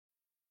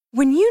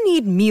When you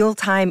need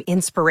mealtime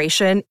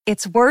inspiration,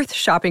 it's worth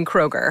shopping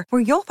Kroger,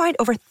 where you'll find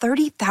over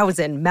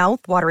 30,000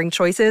 mouth-watering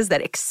choices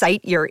that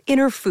excite your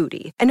inner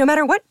foodie. And no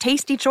matter what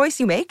tasty choice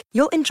you make,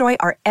 you'll enjoy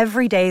our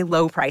everyday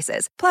low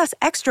prices, plus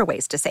extra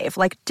ways to save,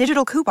 like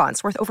digital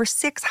coupons worth over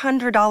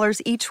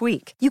 $600 each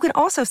week. You can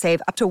also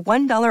save up to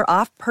 $1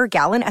 off per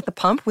gallon at the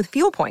pump with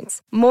fuel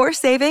points. More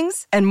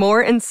savings and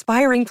more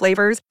inspiring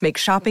flavors make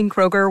shopping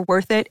Kroger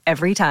worth it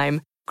every time.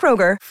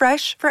 Kroger,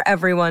 fresh for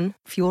everyone.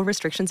 Fuel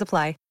restrictions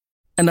apply.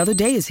 Another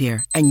day is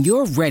here, and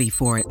you're ready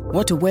for it.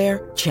 What to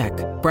wear? Check.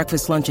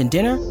 Breakfast, lunch, and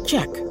dinner?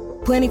 Check.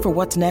 Planning for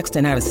what's next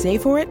and how to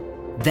save for it?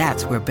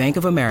 That's where Bank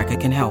of America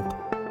can help.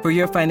 For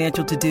your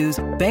financial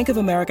to-dos, Bank of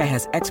America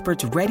has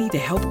experts ready to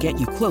help get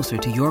you closer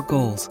to your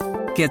goals.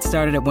 Get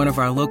started at one of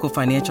our local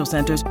financial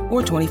centers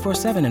or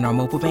 24/7 in our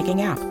mobile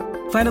banking app.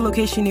 Find a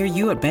location near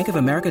you at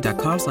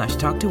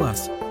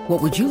bankofamerica.com/talktous. What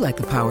would you like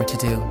the power to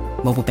do?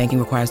 Mobile banking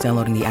requires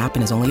downloading the app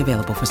and is only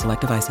available for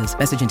select devices.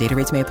 Message and data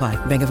rates may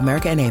apply. Bank of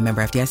America N.A.,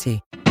 member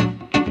FDIC.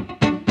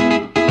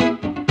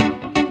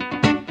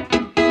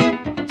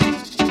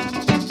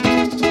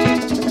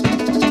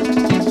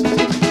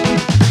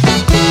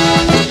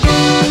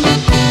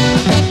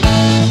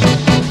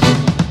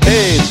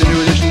 Hey, it's a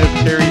new edition of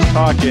Terry's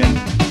Talkin'.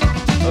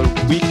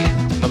 Another week,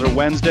 another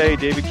Wednesday.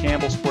 David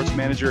Campbell, sports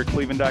manager at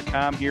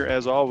Cleveland.com, here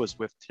as always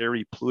with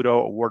Terry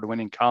Pluto,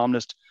 award-winning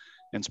columnist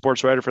and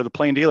sports writer for the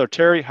Plain Dealer.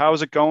 Terry,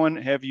 how's it going?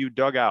 Have you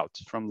dug out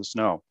from the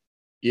snow?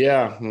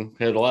 Yeah,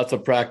 had lots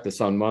of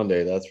practice on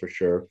Monday, that's for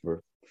sure,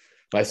 for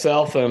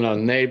myself and a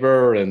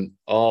neighbor and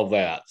all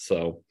that.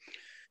 So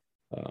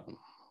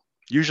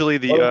usually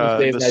the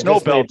snow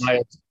belt.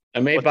 I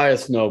may buy a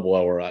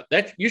snowblower.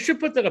 That you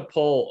should put that a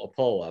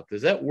poll up.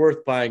 Is that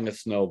worth buying a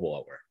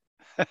snowblower?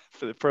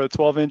 for a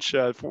 12-inch,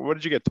 what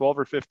did you get, 12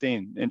 or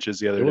 15 inches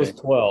the other day? It was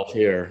 12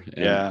 here.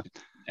 Yeah.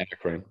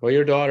 Akron. Well,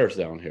 your daughter's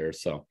down here,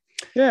 so.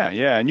 Yeah.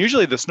 And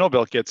usually the snow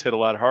belt gets hit a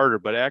lot harder,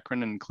 but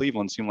Akron and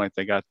Cleveland seem like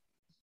they got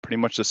pretty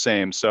much the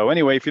same. So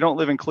anyway, if you don't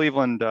live in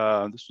Cleveland,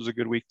 this was a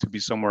good week to be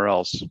somewhere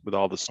else with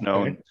all the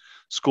snow and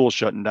school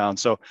shutting down.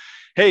 So,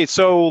 hey,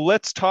 so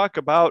let's talk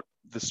about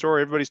the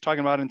story everybody's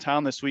talking about in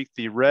town this week,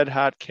 the Red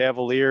Hot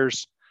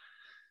Cavaliers.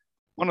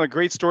 One of the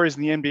great stories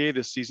in the NBA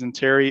this season,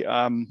 Terry.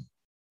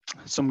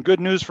 Some good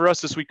news for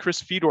us this week.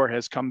 Chris Fedor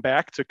has come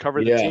back to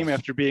cover the team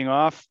after being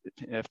off,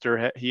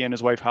 after he and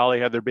his wife Holly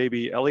had their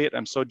baby Elliot.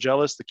 I'm so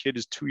jealous. The kid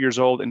is 2 years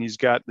old and he's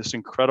got this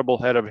incredible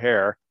head of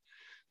hair.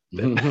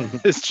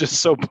 It's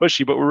just so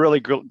bushy, but we're really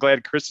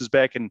glad Chris is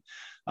back. And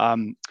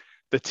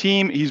the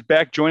team, he's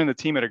back joining the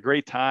team at a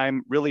great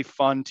time. Really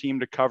fun team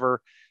to cover.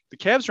 The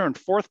Cavs are in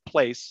fourth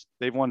place.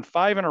 They've won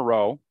 5 in a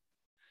row.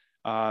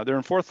 They're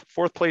in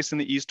fourth place in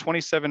the East,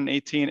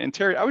 27-18. And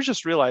Terry, I was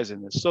just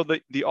realizing this. So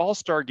the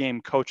All-Star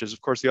Game coaches,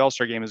 of course, the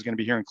All-Star Game is going to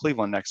be here in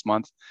Cleveland next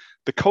month.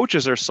 The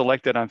coaches are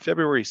selected on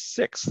February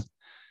 6th.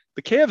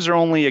 The Cavs are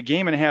only a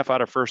game and a half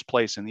out of first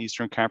place in the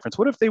Eastern Conference.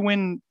 What if they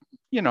win,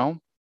 go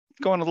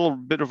on a little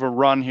bit of a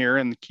run here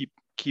and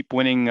keep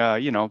winning,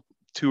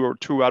 two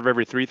out of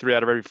every three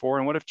out of every four?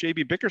 And what if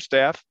JB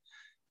Bickerstaff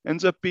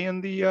ends up being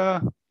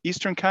the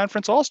Eastern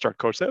Conference All-Star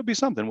coach? That would be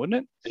something,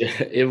 wouldn't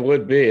it? It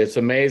would be. It's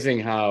amazing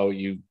how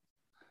you've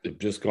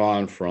just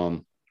gone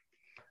from,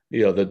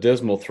 the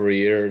dismal 3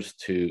 years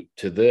to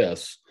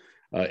this.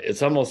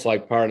 It's almost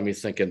like part of me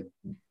thinking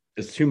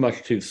it's too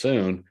much too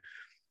soon.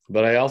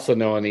 But I also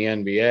know in the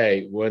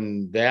NBA,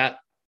 when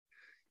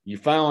you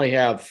finally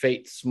have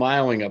fate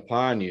smiling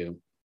upon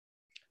you,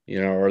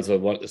 or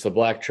it's a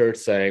black church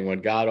saying,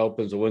 when God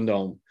opens a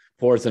window and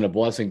pours in a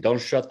blessing,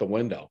 don't shut the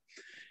window.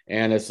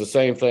 And it's the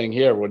same thing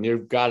here. When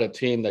you've got a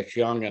team that's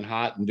young and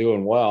hot and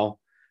doing well,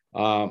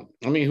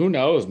 who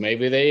knows?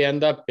 Maybe they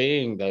end up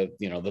being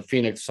the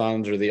Phoenix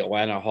Suns or the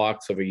Atlanta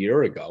Hawks of a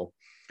year ago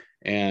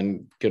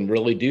and can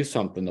really do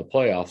something in the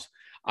playoffs.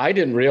 I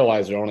didn't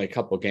realize they're only a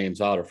couple of games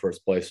out of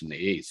first place in the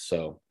East.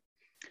 So,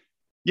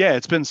 yeah,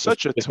 it's been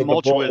such a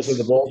tumultuous.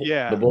 The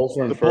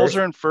Bulls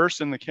are in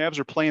first, and the Cavs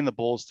are playing the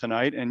Bulls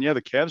tonight. And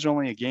the Cavs are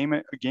only a game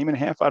and a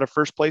half out of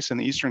first place in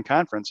the Eastern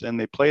Conference, and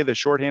they play the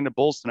shorthanded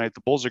Bulls tonight.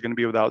 The Bulls are going to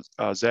be without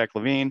Zach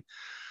LaVine.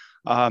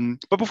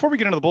 But before we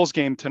get into the Bulls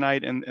game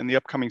tonight and the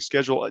upcoming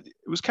schedule, it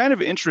was kind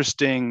of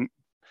interesting.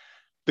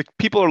 The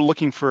people are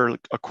looking for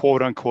a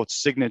quote unquote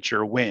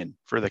signature win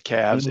for the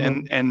Cavs,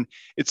 and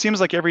it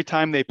seems like every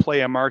time they play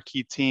a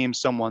marquee team,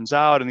 someone's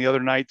out. And the other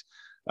night,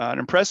 an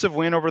impressive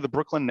win over the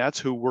Brooklyn Nets,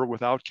 who were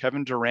without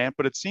Kevin Durant.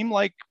 But it seemed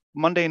like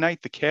Monday night,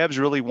 the Cavs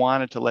really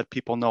wanted to let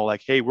people know,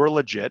 like, hey, we're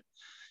legit.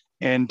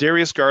 And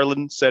Darius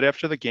Garland said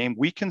after the game,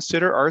 we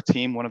consider our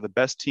team one of the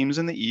best teams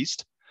in the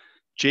East.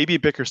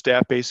 JB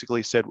Bickerstaff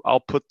basically said, I'll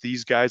put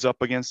these guys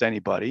up against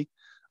anybody.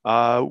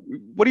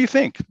 What do you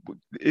think?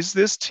 Is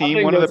this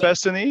team one of the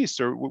best in the East,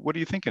 or what are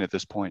you thinking at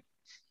this point?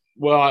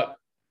 Well,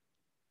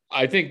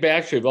 I think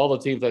actually of all the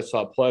teams I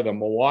saw play them,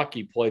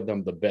 Milwaukee played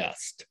them the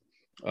best.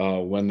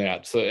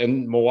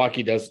 And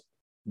Milwaukee did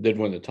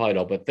win the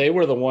title, but they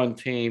were the one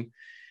team.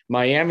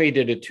 Miami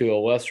did it to a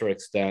lesser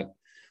extent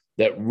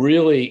that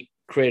really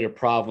created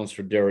problems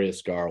for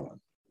Darius Garland.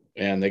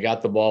 and they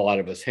got the ball out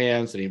of his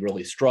hands, and he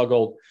really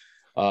struggled.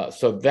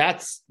 So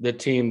that's the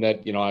team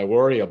that, I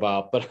worry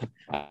about. But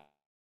I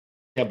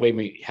can't believe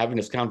me having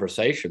this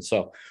conversation.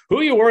 So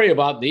who you worry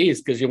about in the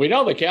East? Because we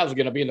know the Cavs are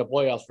going to be in the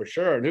playoffs for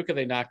sure. And who can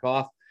they knock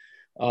off?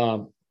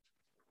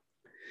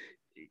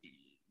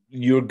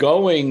 You're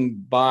going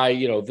by,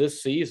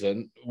 this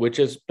season, which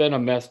has been a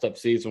messed up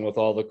season with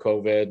all the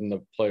COVID and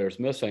the players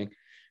missing.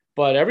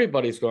 But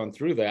everybody's gone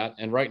through that.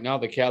 And right now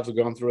the Cavs have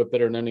gone through it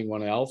better than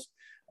anyone else.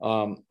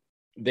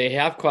 They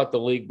have caught the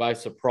league by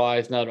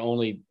surprise, not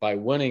only by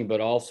winning, but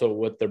also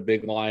with their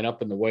big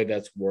lineup and the way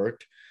that's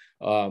worked.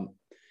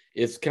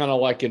 It's kind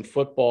of like in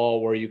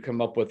football where you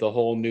come up with a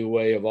whole new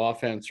way of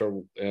offense,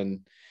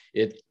 and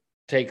it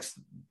takes,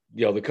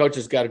 the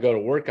coaches got to go to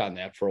work on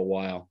that for a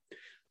while.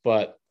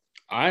 But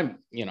I'm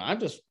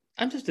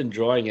just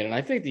enjoying it. And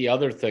I think the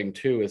other thing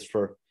too is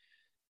for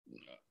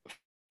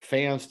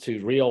fans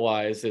to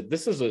realize that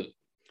this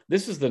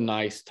is the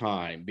nice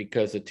time,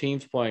 because the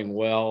team's playing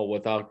well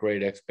without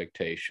great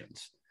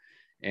expectations.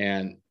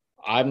 And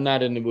I'm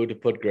not in the mood to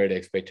put great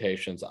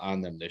expectations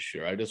on them this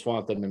year. I just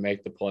want them to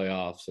make the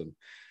playoffs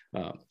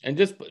and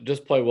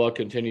just play well,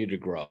 continue to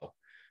grow,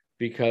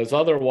 because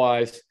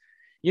otherwise,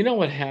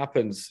 what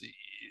happens?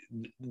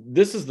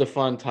 This is the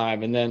fun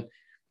time. And then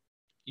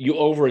you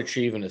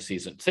overachieve in a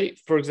season. Say,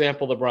 for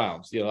example, the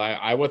Browns,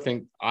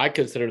 I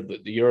consider the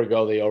year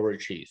ago, they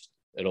overachieved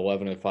at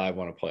 11-5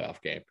 on a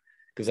playoff game.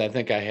 Because I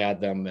think I had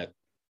them at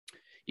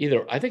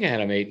I think I had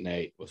them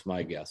 8-8 was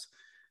my guess.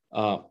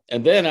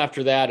 And then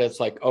after that, it's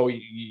like,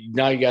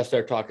 now you got to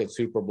start talking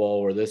Super Bowl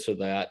or this or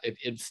that.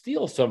 It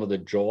steals some of the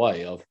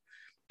joy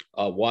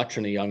of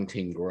watching a young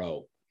team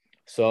grow.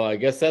 So I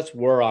guess that's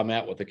where I'm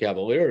at with the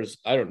Cavaliers.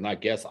 I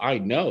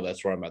know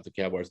that's where I'm at the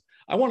Cavaliers.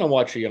 I want to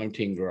watch a young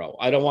team grow.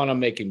 I don't want them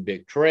making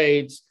big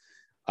trades.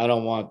 I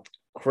don't want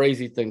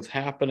crazy things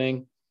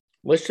happening.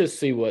 Let's just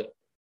see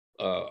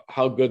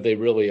how good they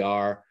really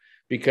are.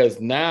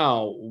 Because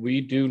now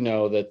we do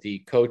know that the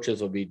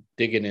coaches will be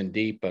digging in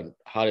deep on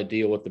how to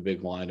deal with the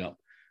big lineup.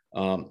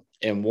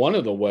 And one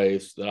of the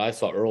ways that I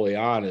saw early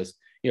on is,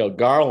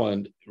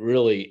 Garland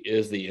really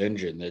is the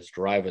engine that's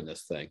driving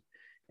this thing.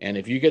 And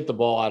if you get the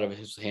ball out of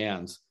his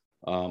hands,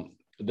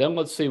 then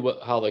let's see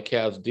how the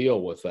Cavs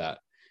deal with that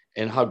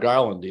and how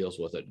Garland deals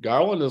with it.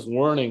 Garland is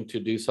learning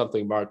to do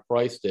something Mark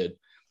Price did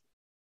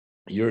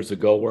years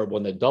ago, where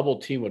when the double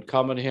team would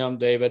come at him,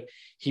 David,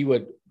 he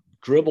would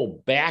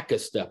dribble back a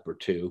step or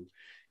two,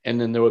 and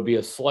then there would be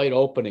a slight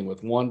opening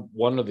with one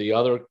or the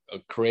other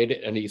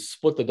created, and he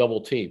split the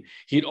double team.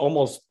 He'd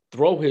almost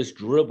throw his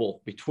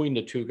dribble between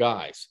the two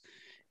guys.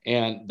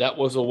 And that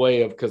was a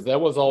way because that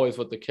was always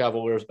what the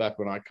Cavaliers back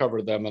when I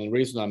covered them. And the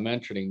reason I'm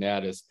mentioning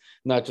that is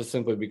not just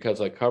simply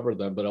because I covered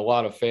them, but a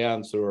lot of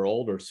fans who are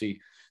older see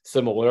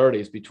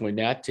similarities between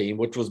that team,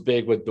 which was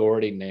big with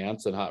Doherty,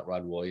 Nance, and Hot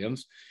Rod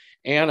Williams,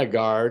 and a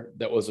guard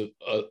that was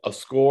a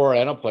scorer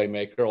and a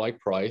playmaker like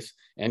Price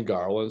and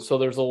Garland. So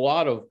there's a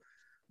lot of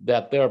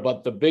that there.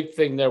 But the big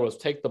thing there was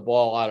take the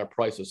ball out of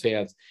Price's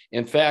hands.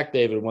 In fact,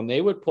 David, when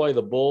they would play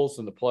the Bulls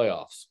in the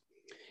playoffs,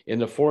 in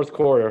the fourth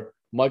quarter,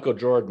 Michael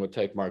Jordan would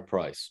take Mark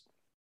Price.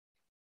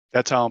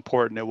 That's how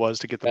important it was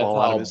to get the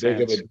ball out of his hands.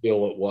 How big of a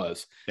deal it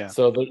was. Yeah.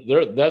 So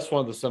that's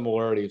one of the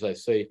similarities I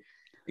see.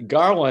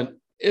 Garland,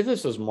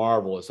 this is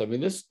marvelous. I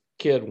mean, this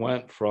kid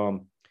went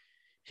from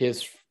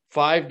his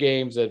 5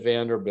 games at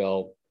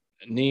Vanderbilt,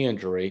 knee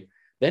injury.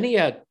 Then he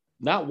had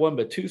not one,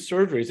 but 2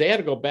 surgeries. They had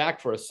to go back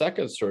for a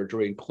second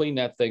surgery and clean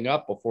that thing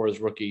up before his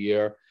rookie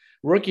year.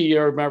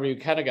 Remember, he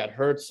kind of got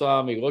hurt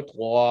some. He looked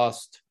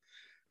lost.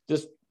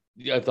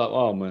 I thought,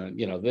 oh, man,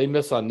 they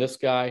miss on this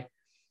guy.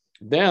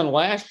 Then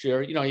last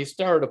year, he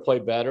started to play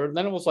better. And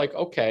then it was like,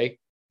 okay,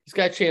 he's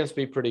got a chance to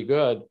be pretty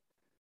good.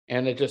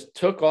 And it just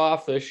took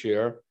off this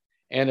year.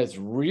 And it's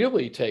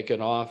really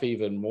taken off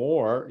even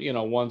more,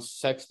 once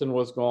Sexton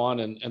was gone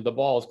and the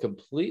ball is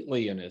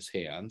completely in his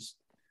hands.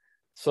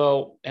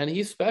 So, and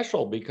he's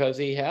special because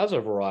he has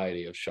a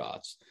variety of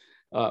shots.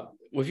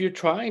 If you're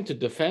trying to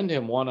defend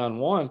him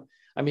one-on-one,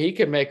 I mean, he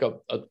can make a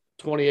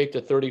 28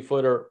 to 30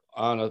 footer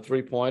on a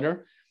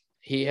 3-pointer.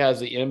 He has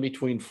the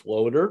in-between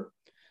floater.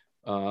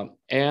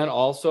 And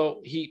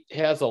also he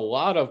has a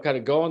lot of kind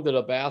of going to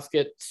the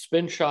basket,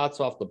 spin shots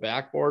off the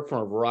backboard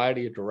from a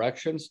variety of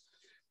directions.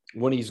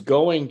 When he's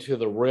going to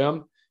the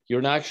rim,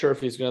 you're not sure if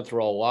he's going to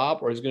throw a lob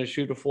or he's going to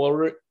shoot a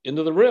floater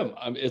into the rim.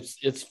 I mean,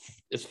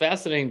 it's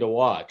fascinating to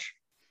watch.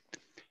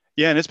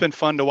 Yeah, and it's been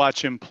fun to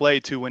watch him play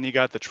too. When he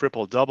got the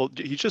triple-double,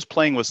 he's just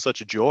playing with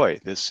such joy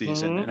this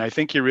season. Mm-hmm. And I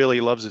think he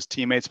really loves his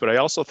teammates, but I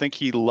also think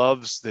he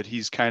loves that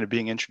he's kind of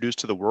being introduced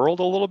to the world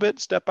a little bit,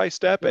 step by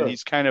step. Sure. And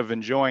he's kind of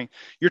enjoying.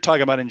 You're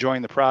talking about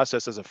enjoying the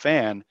process as a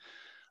fan.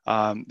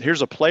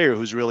 Here's a player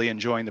who's really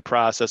enjoying the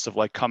process of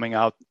like coming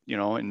out,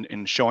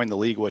 and showing the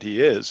league what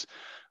he is.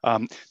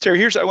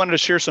 Terry, I wanted to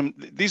share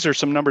these are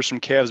some numbers from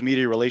Cavs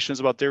media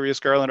relations about Darius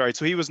Garland. All right.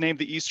 So he was named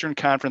the Eastern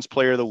Conference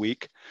Player of the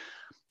Week.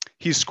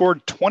 He's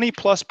scored 20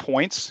 plus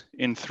points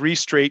in 3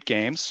 straight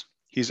games.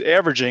 He's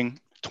averaging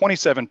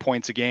 27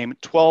 points a game,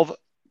 12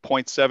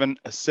 4.7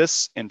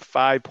 assists and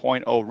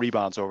 5.0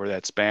 rebounds over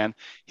that span.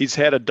 He's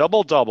had a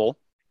double-double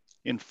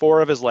in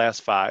 4 of his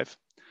last 5.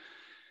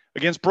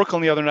 Against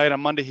Brooklyn the other night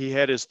on Monday, he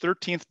had his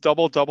 13th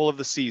double-double of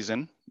the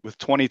season with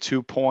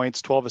 22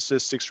 points, 12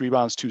 assists, 6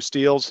 rebounds, 2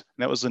 steals.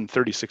 And that was in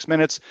 36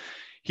 minutes.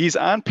 He's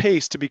on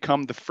pace to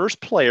become the first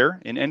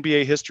player in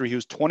NBA history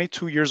who's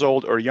 22 years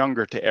old or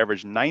younger to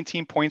average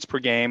 19 points per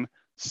game,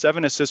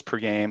 7 assists per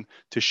game,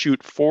 to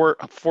shoot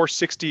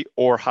 460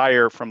 or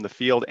higher from the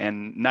field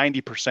and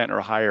 90%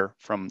 or higher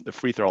from the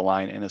free throw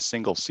line in a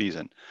single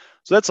season.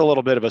 So that's a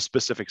little bit of a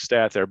specific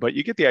stat there, but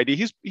you get the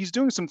idea. He's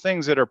doing some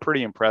things that are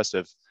pretty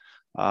impressive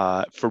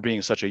for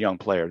being such a young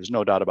player. There's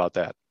no doubt about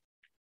that.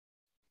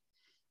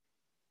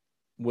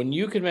 When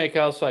you can make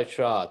outside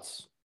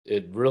shots,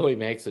 it really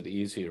makes it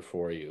easier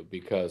for you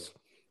because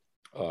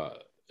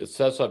it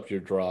sets up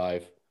your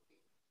drive,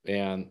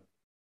 and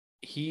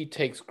he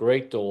takes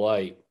great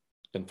delight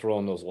in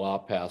throwing those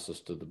lob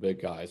passes to the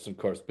big guys. And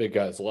of course, big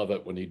guys love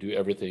it when you do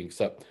everything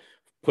except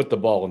put the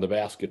ball in the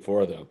basket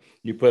for them.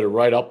 You put it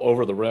right up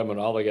over the rim, and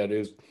all they got to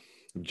do is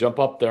jump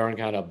up there and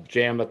kind of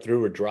jam it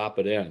through or drop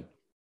it in.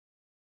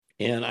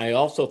 And I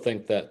also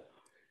think that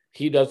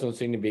he doesn't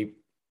seem to be,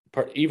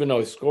 even though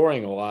he's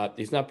scoring a lot,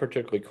 he's not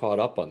particularly caught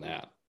up on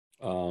that.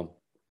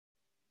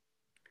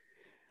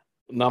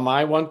 Now,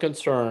 my one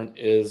concern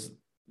is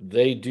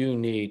they do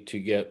need to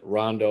get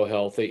Rondo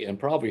healthy and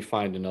probably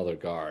find another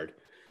guard.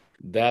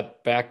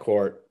 That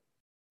backcourt,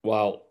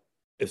 while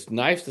it's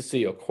nice to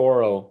see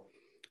Okoro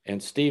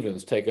and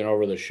Stevens taking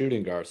over the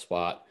shooting guard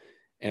spot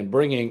and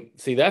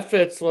that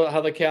fits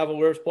how the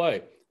Cavaliers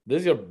play.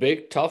 These are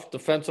big, tough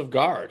defensive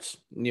guards.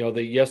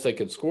 Yes, they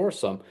can score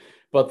some,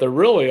 but they're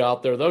really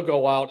out there. They'll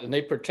go out and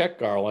they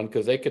protect Garland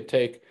because they could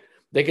take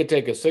a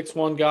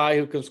 6'1" guy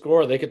who can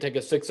score. They could take a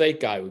 6'8"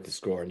 guy who can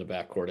score in the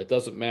backcourt. It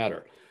doesn't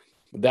matter.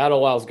 That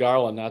allows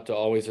Garland not to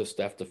always just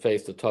have to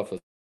face the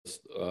toughest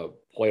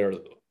player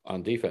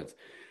on defense.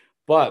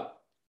 But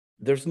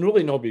there's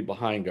really nobody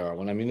behind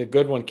Garland. I mean, the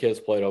Goodwin kids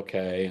played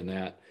okay, and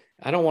that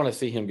I don't want to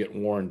see him get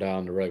worn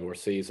down the regular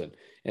season.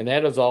 And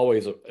that is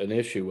always an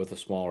issue with a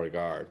smaller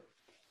guard.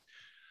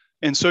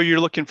 And so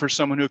you're looking for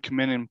someone who come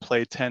in and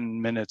play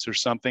 10 minutes or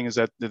something. Is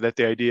that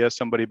the idea?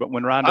 Somebody, but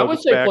when Rondo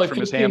gets back from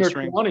his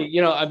hamstring, 20,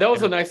 that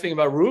was a nice thing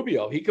about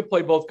Rubio. He could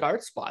play both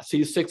guard spots.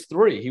 He's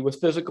 6'3". He was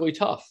physically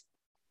tough.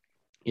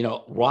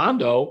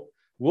 Rondo,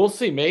 we'll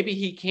see. Maybe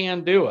he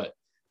can do it.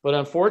 But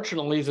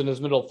unfortunately, he's in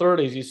his middle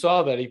 30s. You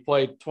saw that he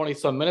played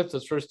 20-some minutes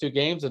his first 2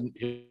 games, and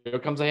here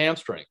comes a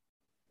hamstring.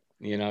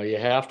 You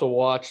have to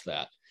watch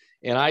that.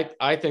 And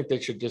I think they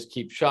should just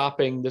keep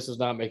shopping. This is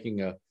not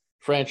making a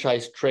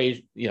franchise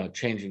trade,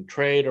 changing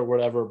trade or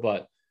whatever.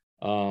 But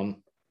that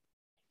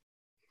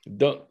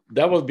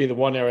would be the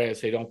one area I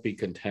say don't be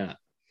content.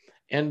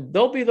 And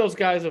there'll be those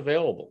guys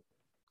available.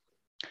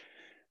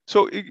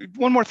 So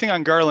one more thing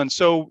on Garland.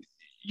 So,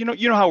 you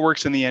know how it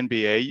works in the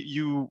NBA.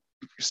 You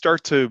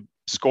start to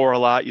score a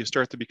lot. You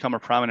start to become a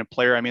prominent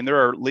player. I mean,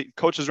 there are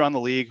coaches around the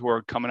league who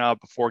are coming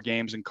out before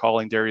games and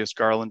calling Darius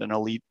Garland an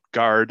elite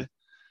guard.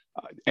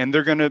 And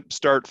they're going to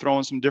start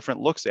throwing some different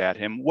looks at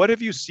him. What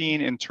have you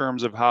seen in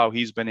terms of how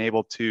he's been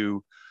able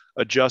to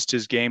adjust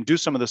his game, do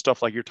some of the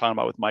stuff like you're talking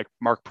about with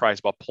Mark Price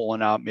about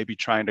pulling out, maybe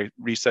trying to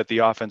reset the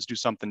offense, do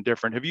something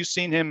different? Have you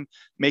seen him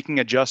making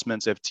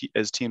adjustments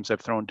as teams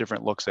have thrown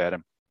different looks at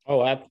him?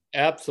 Oh,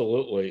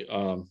 absolutely.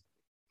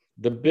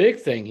 The big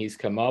thing he's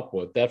come up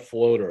with, that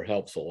floater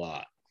helps a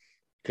lot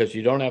because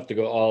you don't have to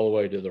go all the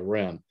way to the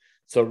rim.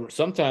 So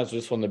sometimes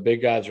just when the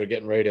big guys are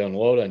getting ready to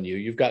unload on you,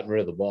 you've gotten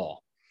rid of the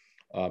ball.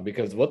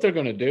 Because what they're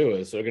going to do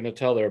is they're going to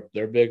tell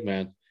their big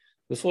man,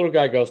 this little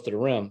guy goes to the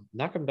rim,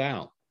 knock him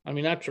down. I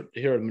mean, not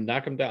here,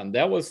 knock him down.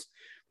 That was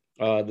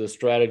the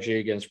strategy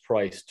against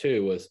Price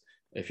too, was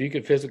if you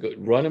could physically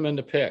run him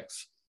into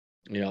picks,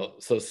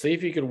 so see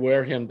if you could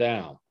wear him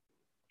down.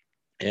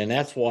 And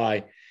that's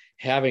why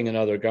having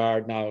another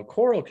guard, now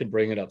Coral can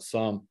bring it up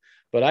some,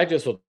 but I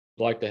just would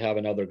like to have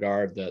another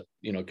guard that,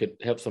 could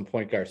have some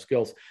point guard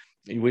skills.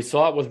 We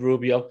saw it with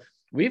Rubio.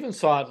 We even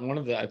saw it in one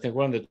of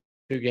the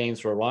 2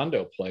 games where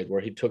Rondo played, where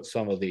he took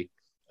some of the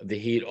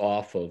heat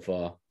off of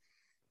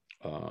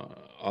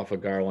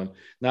Garland.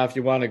 Now, if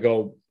you want to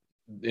go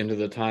into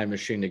the time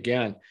machine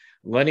again,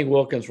 Lenny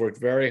Wilkins worked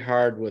very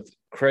hard with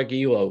Craig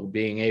Elo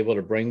being able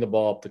to bring the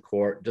ball up the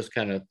court, just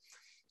kind of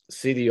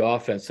see the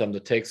offense, to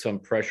take some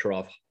pressure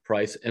off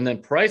Price, and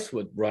then Price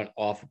would run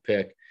off a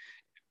pick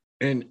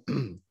and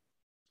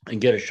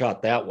get a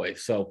shot that way.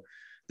 So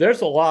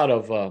there's a lot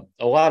of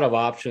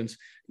options.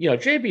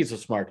 JB's a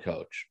smart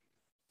coach.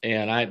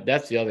 And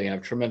that's the other thing. I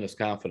have tremendous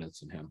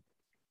confidence in him.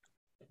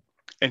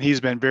 And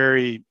he's been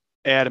very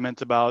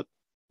adamant about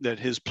that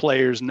his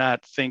players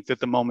not think that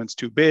the moment's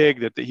too big,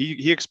 that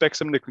he expects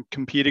them to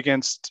compete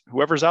against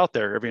whoever's out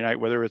there every night,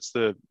 whether it's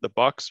the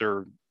Bucks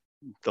or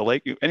the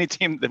Lake, any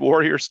team, the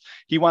Warriors.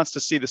 He wants to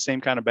see the same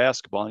kind of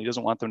basketball, and he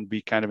doesn't want them to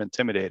be kind of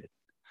intimidated.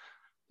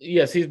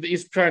 Yes,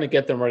 he's trying to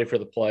get them ready for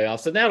the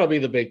playoffs, and that'll be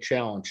the big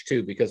challenge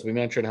too, because we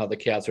mentioned how the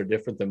Cats are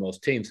different than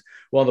most teams.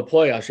 Well, in the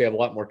playoffs, you have a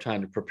lot more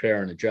time to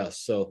prepare and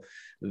adjust, so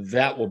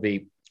that will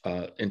be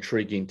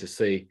intriguing to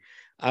see.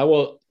 I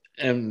will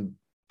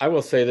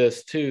say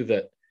this too,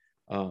 that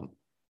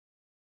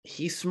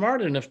he's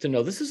smart enough to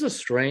know this is a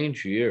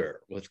strange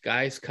year with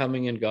guys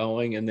coming and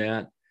going and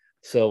that.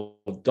 So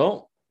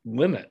don't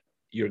limit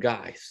your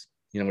guys.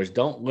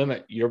 Don't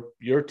limit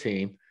your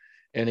team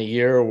in a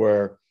year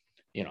where,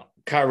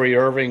 Kyrie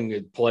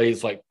Irving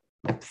plays like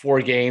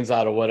 4 games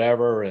out of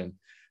whatever, and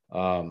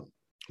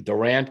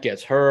Durant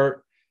gets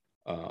hurt.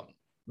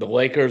 The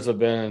Lakers have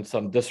been in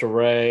some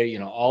disarray,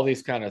 all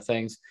these kind of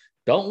things.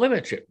 Don't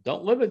limit you.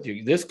 Don't limit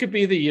you. This could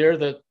be the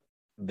year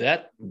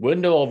that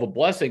window of a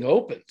blessing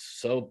opens.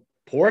 So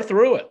pour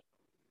through it.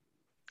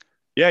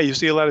 Yeah, you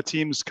see a lot of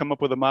teams come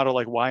up with a motto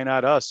like "Why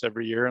not us?"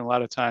 every year, and a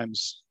lot of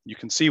times you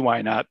can see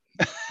why not.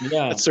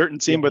 Yeah, a certain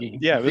team, but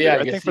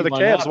I think for the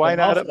Cavs, why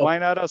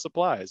not us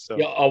applies. So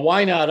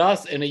why not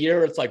us in a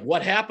year? It's like,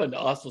 what happened to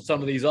us with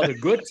some of these other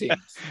good teams?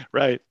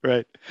 Right.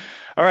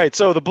 All right.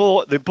 So the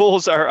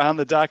Bulls are on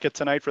the docket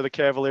tonight for the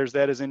Cavaliers.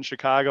 That is in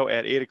Chicago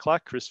at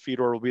 8:00. Chris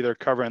Fedor will be there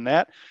covering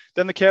that.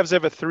 Then the Cavs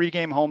have a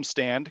 3-game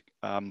homestand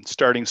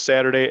starting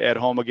Saturday at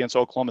home against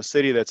Oklahoma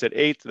City. That's at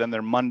 8. Then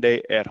they're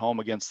Monday at home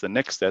against the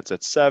Knicks. That's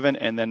at 7.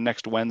 And then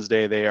next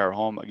Wednesday, they are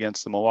home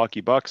against the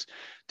Milwaukee Bucks.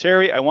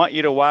 Terry, I want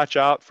you to watch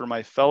out for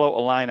my fellow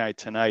Illini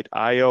tonight,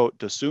 Ayo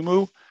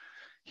Dosunmu.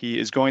 He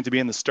is going to be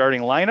in the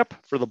starting lineup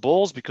for the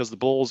Bulls but the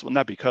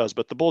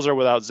Bulls are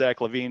without Zach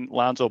LaVine.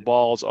 Lonzo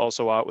Ball is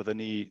also out with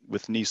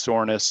knee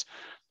soreness.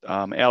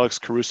 Alex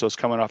Caruso is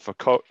coming off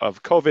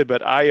of COVID,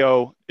 but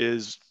Ayo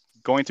is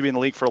going to be in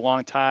the league for a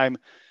long time.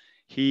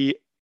 He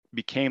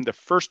became the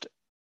first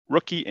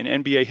rookie in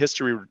NBA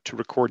history to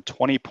record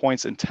 20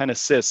 points and 10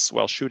 assists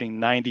while shooting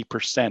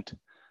 90%.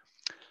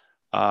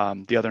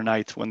 The other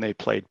night when they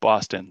played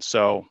Boston.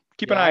 So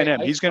keep an eye on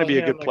him. He's going to be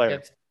a good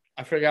player.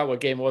 I forgot what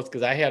game it was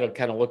because I had to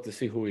kind of look to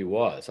see who he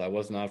was. I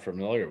was not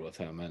familiar with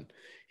him, and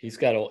he's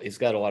got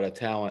a lot of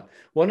talent.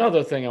 One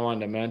other thing I wanted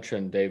to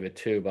mention, David,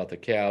 too, about the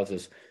Cavs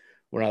is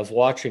when I was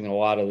watching a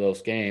lot of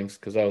those games,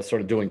 because I was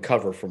sort of doing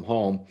cover from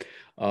home,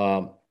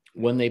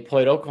 when they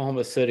played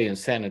Oklahoma City and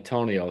San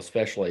Antonio,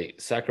 especially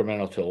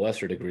Sacramento to a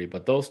lesser degree,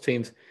 but those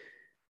teams,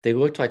 they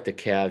looked like the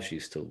Cavs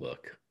used to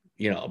look.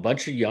 A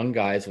bunch of young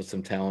guys with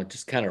some talent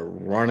just kind of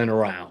running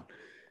around.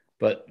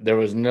 But there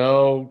was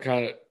no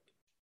kind of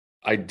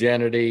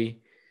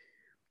identity.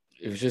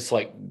 It was just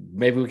like,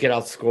 maybe we could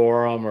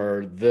outscore them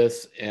or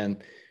this.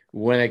 And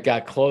when it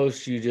got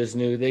close, you just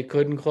knew they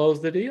couldn't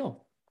close the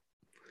deal.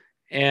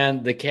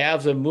 And the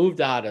Cavs have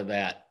moved out of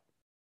that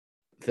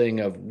thing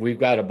of we've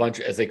got a bunch,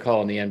 as they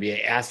call in the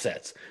NBA,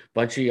 assets,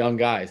 bunch of young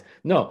guys.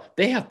 No,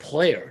 they have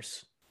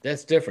players.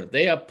 That's different.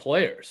 They have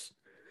players.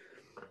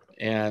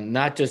 And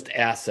not just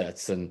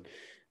assets. And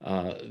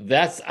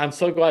I'm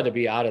so glad to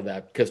be out of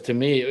that, because to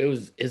me,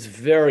 it's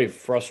very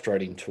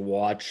frustrating to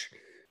watch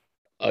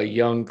a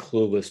young,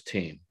 clueless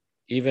team,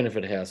 even if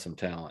it has some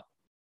talent.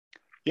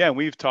 Yeah, and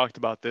we've talked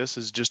about this,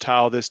 is just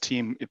how this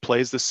team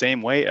plays the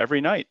same way every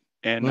night.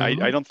 And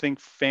I don't think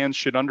fans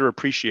should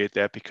underappreciate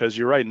that, because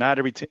you're right. Not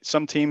every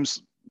some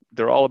teams,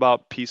 they're all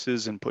about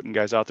pieces and putting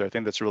guys out there. I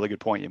think that's a really good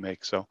point you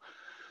make. So.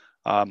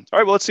 All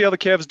right, well, let's see how the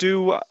Cavs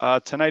do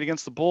tonight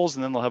against the Bulls,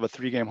 and then they'll have a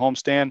 3-game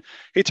homestand.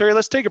 Hey, Terry,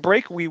 let's take a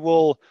break. We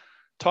will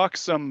talk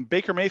some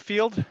Baker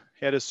Mayfield.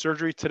 He had his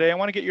surgery today. I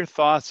want to get your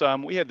thoughts.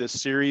 We had this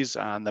series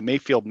on the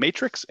Mayfield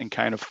Matrix and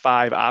kind of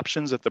 5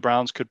 options that the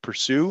Browns could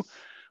pursue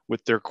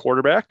with their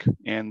quarterback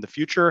and the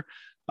future.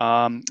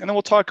 And then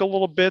we'll talk a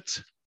little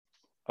bit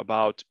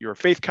about your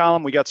faith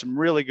column. We got some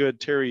really good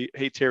Terry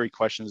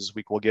questions this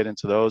week. We'll get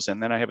into those.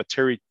 And then I have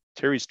a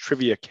Terry's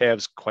Trivia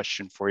Cavs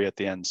question for you at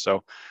the end.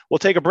 So we'll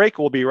take a break.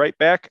 We'll be right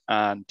back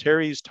on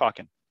Terry's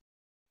Talking.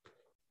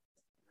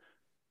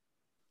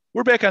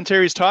 We're back on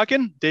Terry's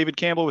Talking. David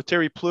Campbell with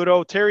Terry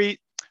Pluto. Terry,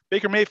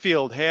 Baker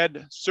Mayfield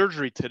had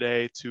surgery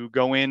today to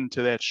go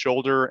into that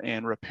shoulder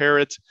and repair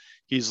it.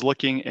 He's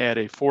looking at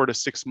a 4 to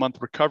 6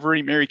 month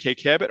recovery. Mary Kay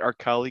Cabot, our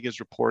colleague,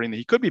 is reporting that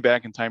he could be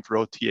back in time for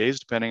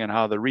OTAs, depending on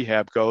how the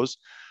rehab goes.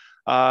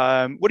 What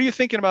are you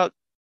thinking about,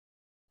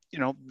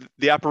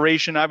 the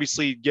operation?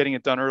 Obviously, getting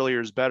it done earlier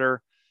is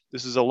better.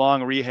 This is a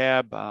long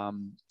rehab.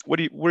 What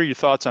are your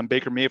thoughts on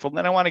Baker Mayfield? And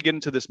then I want to get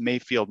into this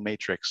Mayfield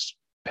Matrix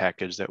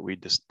package that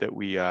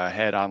we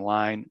had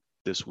online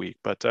this week.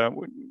 But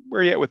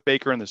where are you at with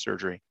Baker and the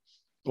surgery?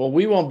 Well,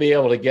 we won't be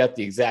able to get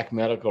the exact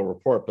medical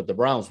report, but the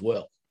Browns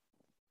will.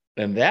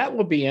 And that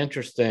will be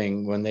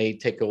interesting when they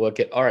take a look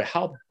at, all right,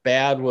 how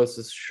bad was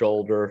his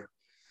shoulder?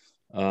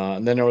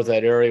 And then there was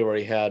that area where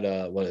he had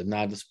a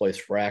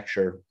non-displaced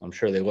fracture. I'm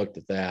sure they looked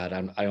at that.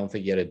 I don't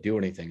think he had to do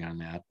anything on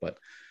that, but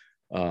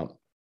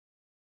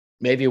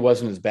maybe it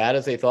wasn't as bad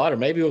as they thought, or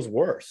maybe it was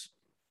worse.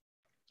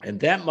 And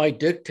that might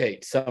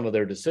dictate some of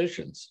their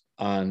decisions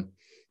on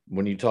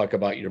when you talk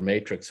about your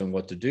matrix and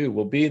what to do,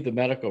 will be the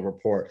medical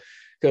report.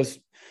 Because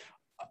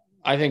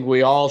I think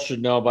we all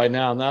should know by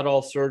now, not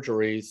all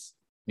surgeries,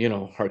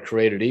 are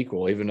created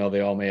equal, even though they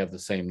all may have the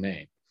same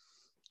name.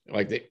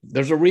 Like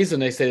there's a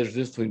reason they say there's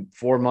just between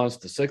 4 months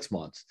to 6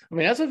 months. I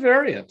mean, that's a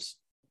variance.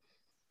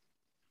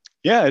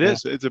 Yeah, it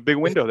is. It's a big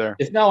window there.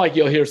 It's not like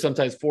you'll hear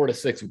sometimes 4 to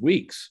 6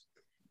 weeks.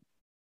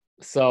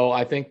 So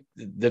I think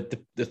that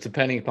it's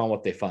depending upon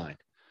what they find.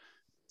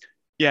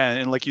 Yeah,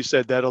 and like you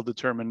said, that'll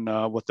determine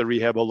what the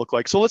rehab will look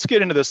like. So let's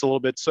get into this a little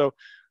bit. So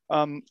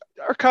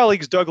our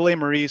colleagues, Doug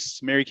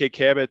Lesmerises, Mary Kay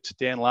Cabot,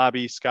 Dan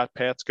Labbe, Scott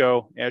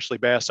Patsko, Ashley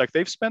Bastock,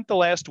 they've spent the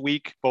last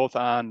week both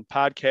on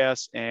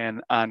podcasts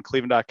and on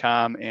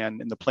Cleveland.com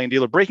and in the Plain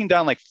Dealer breaking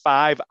down like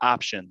 5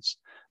 options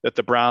that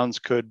the Browns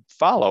could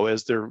follow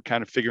as they're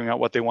kind of figuring out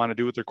what they want to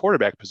do with their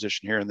quarterback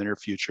position here in the near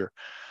future.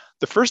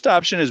 The first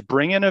option is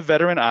bring in a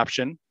veteran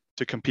option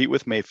to compete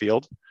with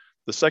Mayfield.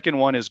 The second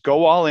one is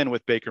go all in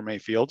with Baker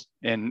Mayfield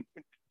and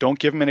don't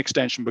give him an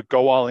extension, but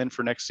go all in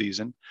for next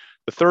season.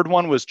 The third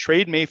one was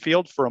trade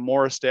Mayfield for a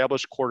more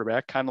established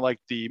quarterback, kind of like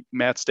the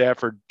Matt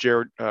Stafford,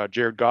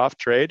 Jared Goff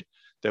trade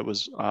that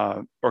was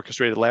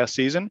orchestrated last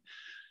season.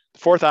 The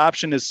fourth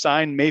option is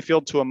sign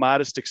Mayfield to a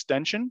modest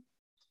extension.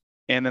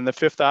 And then the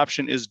fifth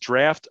option is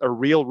draft a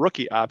real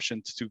rookie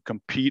option to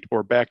compete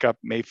or back up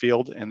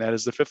Mayfield. And that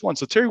is the fifth one.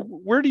 So Terry,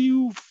 where do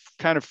you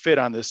kind of fit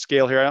on this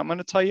scale here? I'm going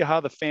to tell you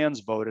how the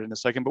fans voted in a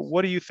second, but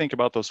what do you think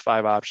about those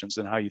 5 options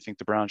and how you think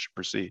the Browns should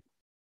proceed?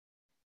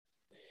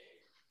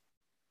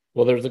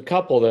 Well, there's a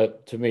couple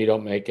that to me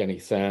don't make any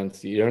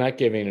sense. You're not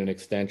giving an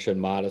extension,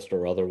 modest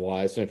or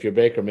otherwise. And if you're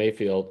Baker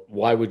Mayfield,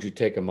 why would you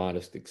take a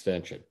modest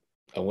extension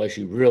unless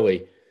you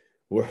really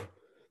were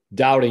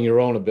doubting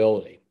your own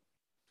ability?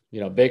 You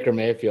know, Baker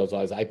Mayfield's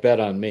always, I bet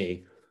on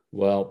me.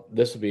 Well,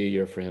 this would be a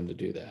year for him to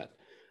do that.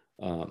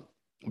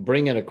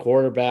 Bring in a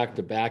quarterback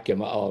to back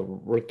him up, a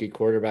rookie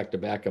quarterback to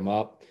back him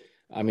up.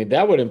 I mean,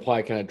 that would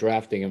imply kind of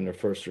drafting him in the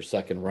first or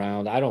second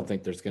round. I don't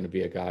think there's going to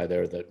be a guy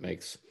there that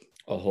makes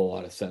a whole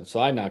lot of sense. So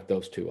I knocked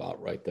those 2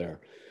 out right there.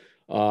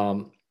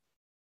 Going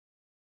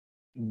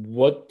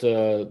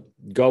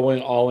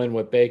all in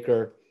with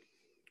Baker,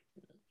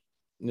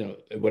 you know,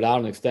 without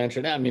an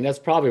extension, I mean, that's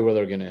probably where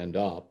they're going to end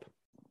up.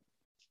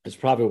 It's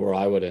probably where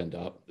I would end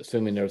up,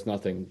 assuming there's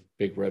nothing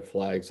big red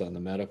flags on the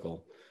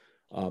medical.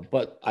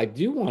 But I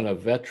do want a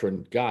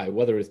veteran guy,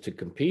 whether it's to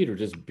compete or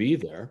just be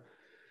there,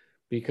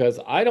 because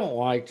I don't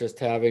like just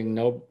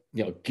having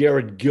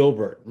Garrett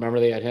Gilbert. Remember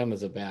they had him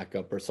as a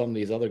backup or some of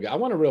these other guys. I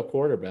want a real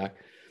quarterback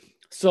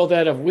so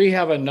that if we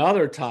have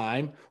another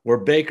time where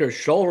Baker's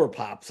shoulder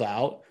pops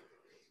out,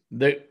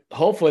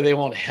 hopefully they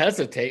won't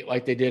hesitate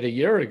like they did a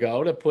year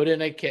ago to put in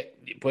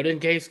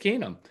Case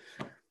Keenum.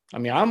 I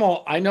mean,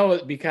 I know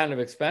it'd be kind of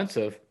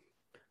expensive,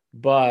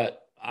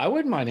 but I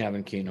wouldn't mind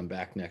having Keenum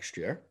back next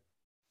year.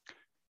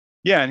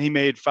 Yeah, and he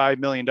made $5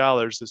 million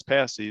this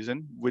past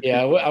season.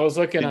 I was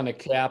looking on a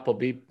cap.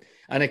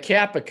 On a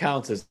cap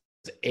accounts is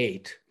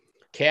 8,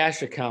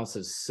 cash accounts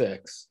is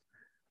 6.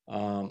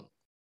 I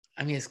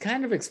mean, it's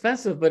kind of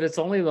expensive, but it's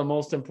only the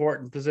most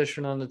important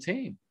position on the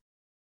team.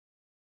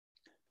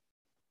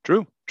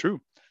 True.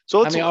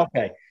 So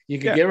okay, you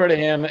could get rid of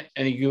him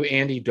and you do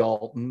Andy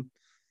Dalton.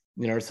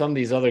 You know, some of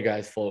these other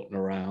guys floating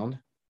around.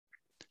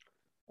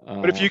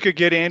 But if you could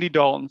get Andy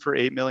Dalton for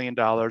 $8 million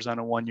on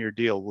a 1-year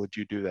deal, would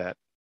you do that?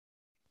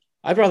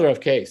 I'd rather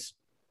have Case.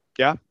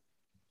 Yeah?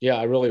 Yeah,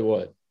 I really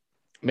would.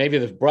 Maybe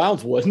the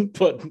Browns wouldn't,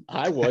 but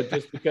I would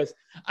just because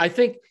I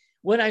think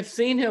when I've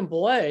seen him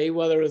play,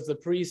 whether it's the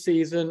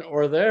preseason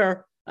or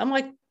there, I'm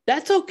like,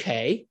 that's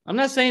okay. I'm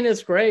not saying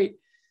it's great.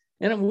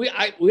 And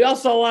we all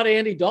saw a lot of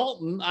Andy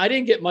Dalton. I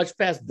didn't get much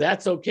past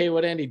that's okay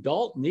with Andy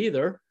Dalton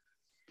either.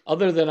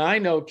 Other than I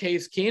know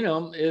Case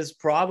Keenum is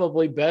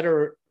probably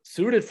better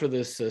suited for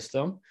this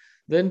system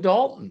than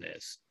Dalton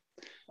is.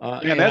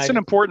 And that's an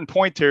important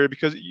point, Terry,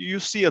 because you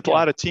see a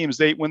lot of teams,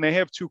 when they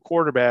have 2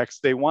 quarterbacks,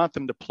 they want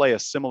them to play a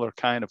similar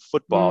kind of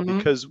football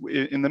because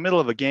in the middle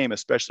of a game,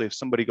 especially if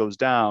somebody goes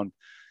down,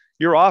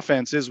 your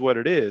offense is what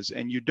it is.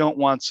 And you don't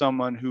want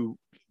someone who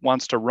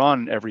wants to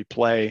run every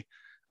play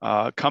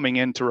coming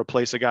in to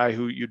replace a guy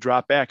who you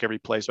drop back every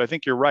play. So I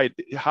think you're right.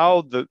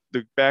 How the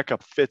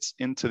backup fits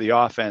into the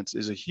offense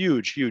is a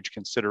huge, huge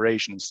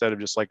consideration instead of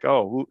just like,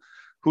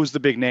 who's the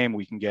big name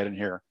we can get in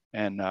here.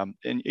 And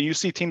you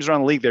see teams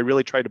around the league, they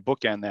really try to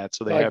bookend that.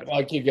 So they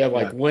you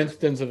get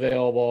Winston's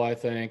available, I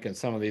think, and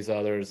some of these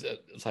others.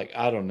 It's like,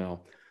 I don't know.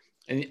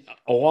 And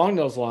along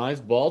those lines,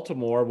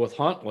 Baltimore with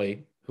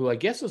Huntley, who I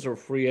guess is a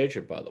free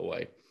agent, by the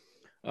way,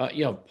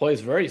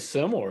 plays very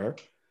similar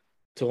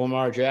to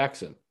Lamar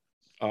Jackson.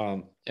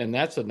 And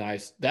that's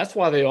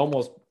why they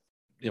almost,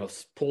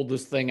 pulled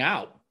this thing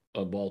out.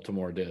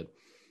 Baltimore did.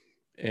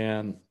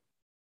 And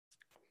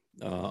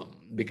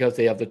because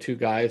they have the 2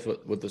 guys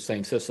with the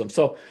same system.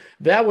 So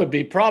that would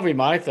be probably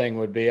my thing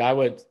would be, I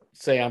would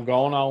say I'm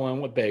going all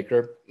in with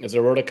Baker. As I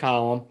wrote a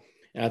column,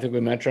 and I think we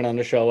mentioned on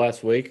the show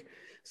last week.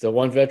 So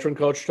one veteran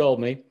coach told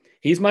me,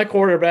 he's my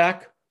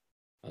quarterback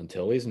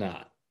until he's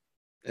not.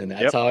 And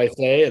that's how I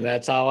say, and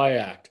that's how I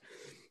act.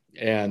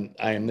 And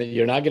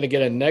you're not going to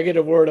get a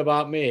negative word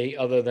about me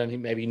other than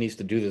he needs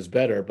to do this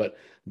better, but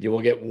you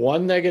will get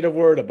one negative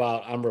word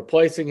about I'm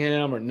replacing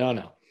him or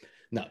no,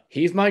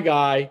 he's my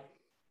guy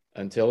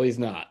until he's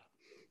not.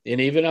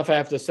 And even if I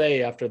have to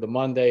say after the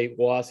Monday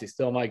loss, he's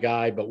still my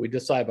guy, but we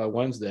decide by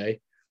Wednesday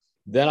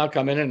Then I'll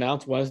come in and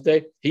announce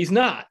Wednesday. He's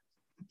not,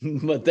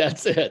 but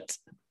that's it.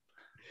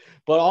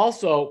 But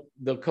also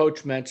the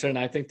coach mentioned,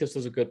 I think this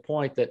is a good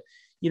point, that,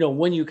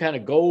 when you kind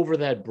of go over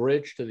that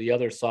bridge to the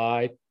other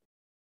side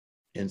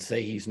and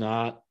say he's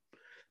not,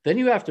 then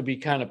you have to be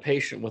kind of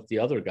patient with the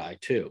other guy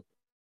too.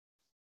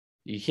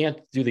 You can't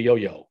do the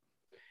yo-yo.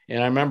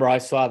 And I remember I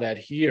saw that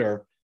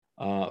here.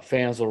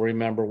 Fans will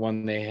remember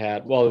when they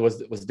had, it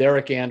was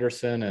Derek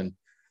Anderson and,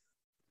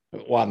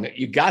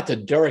 you got to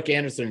Derek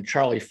Anderson and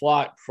Charlie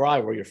Fry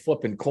where you're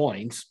flipping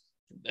coins.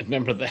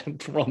 Remember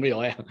that,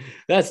 Romeo?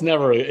 That's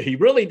never, he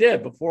really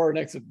did before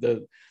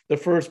the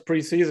first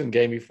preseason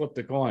game, he flipped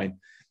a coin.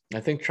 I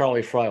think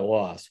Charlie Fry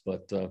lost,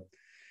 but,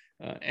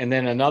 and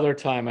then another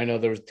time I know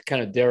there was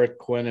kind of Derek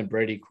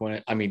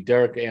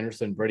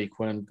Anderson, Brady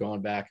Quinn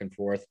going back and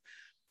forth.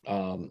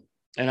 And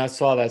I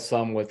saw that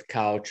some with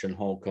Couch and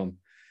Holcomb.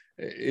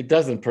 It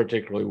doesn't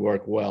particularly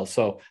work well.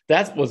 So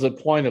that was the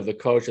point of the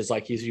coach. It's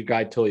like, he's your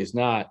guy till he's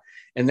not.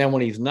 And then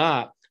when he's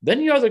not, then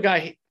the other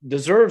guy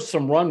deserves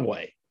some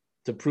runway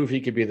to prove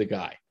he could be the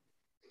guy.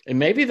 And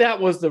maybe that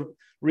was the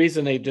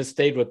reason they just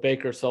stayed with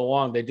Baker so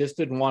long. They just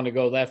didn't want to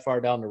go that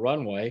far down the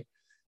runway.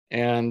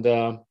 And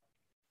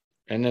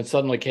then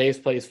suddenly Case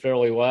plays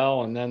fairly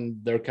well. And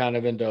then they're kind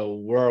of into,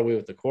 where are we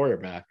with the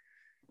quarterback?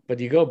 But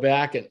you go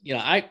back and,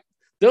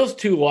 those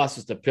 2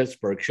 losses to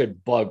Pittsburgh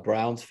should bug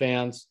Browns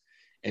fans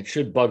and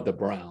should bug the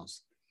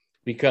Browns,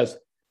 because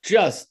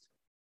just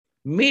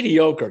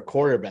mediocre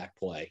quarterback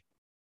play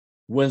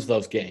wins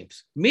those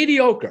games.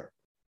 Mediocre.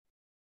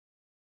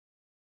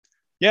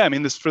 Yeah, I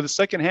mean, for the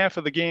second half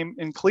of the game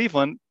in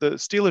Cleveland, the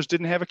Steelers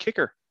didn't have a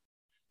kicker.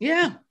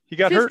 Yeah, he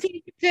got hurt.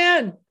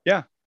 15-10.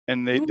 Yeah,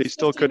 and they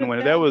still couldn't win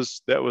it. That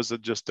was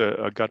just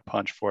a gut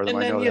punch for them.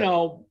 And then, I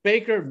know that.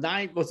 Baker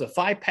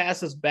 5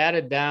 passes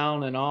batted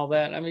down and all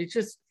that. I mean,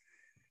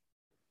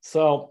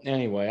 so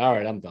anyway, all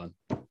right, I'm done.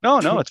 No,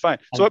 it's fine.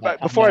 So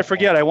before I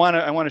forget, I want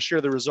to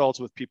share the results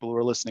with people who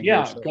are listening.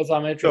 Yeah, because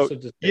I'm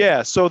interested.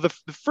 So the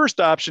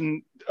first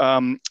option,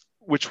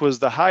 which was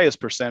the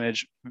highest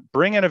percentage,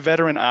 bring in a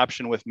veteran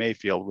option with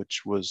Mayfield,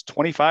 which was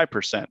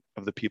 25%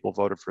 of the people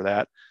voted for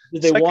that.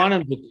 Did they want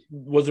him?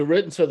 Was it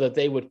written so that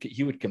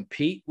he would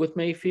compete with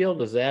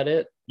Mayfield? Is that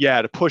it?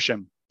 Yeah, to push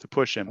him.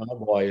 Oh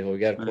boy, we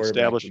got a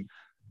quarterback.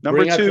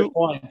 Number 2,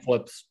 coin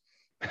flips.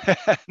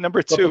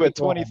 Number 2 at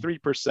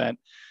 23%.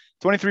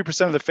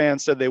 23% of the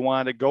fans said they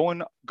wanted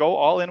to go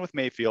all in with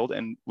Mayfield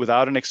and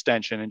without an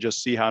extension and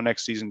just see how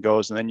next season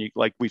goes. And then you,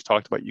 like we've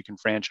talked about, you can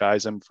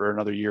franchise him for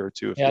another year or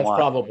 2 if you want. That's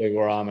probably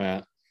where I'm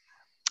at.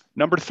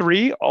 Number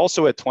 3,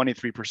 also at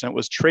 23%,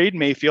 was trade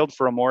Mayfield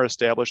for a more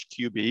established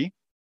QB.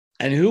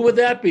 And who would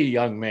that be,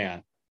 young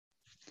man?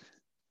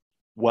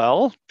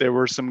 Well, there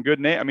were some good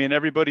names. I mean,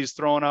 everybody's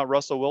throwing out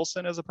Russell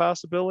Wilson as a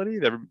possibility.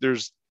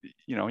 There's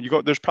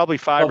probably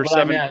 5 or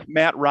 7.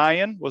 Matt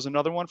Ryan was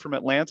another one from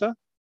Atlanta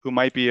who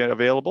might be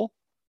available.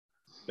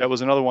 That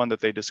was another one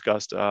that they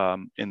discussed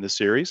in the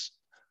series.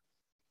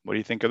 What do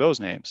you think of those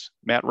names?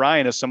 Matt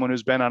Ryan is someone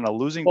who's been on a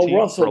losing team.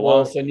 Russell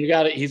Wilson,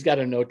 he's got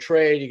a no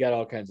trade. You got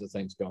all kinds of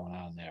things going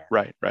on there.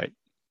 Right. Matt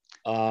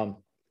Ryan.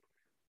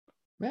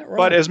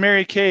 But as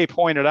Mary Kay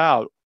pointed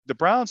out, the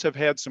Browns have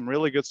had some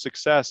really good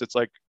success. It's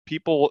like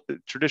people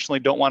traditionally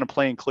don't want to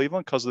play in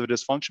Cleveland because of the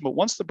dysfunction. But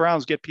once the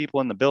Browns get people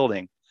in the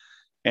building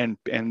and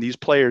these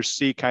players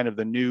see kind of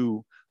the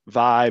new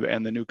vibe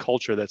and the new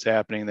culture that's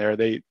happening there,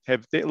 they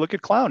look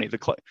at Clowney.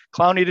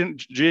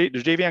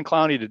 Jadeveon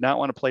Clowney did not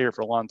want to play here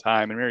for a long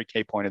time. And Mary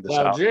Kay pointed this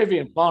out.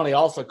 Jadeveon Clowney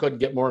also couldn't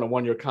get more than a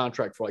 1-year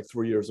contract for like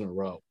 3 years in a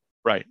row.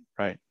 Right.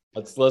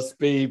 Let's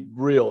be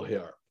real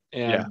here.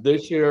 And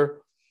This year,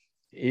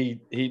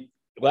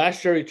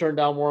 last year he turned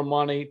down more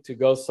money to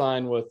go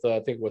sign with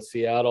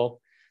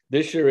Seattle.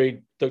 This year he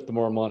took the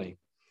more money.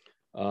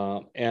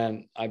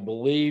 And I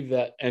believe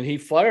that, and he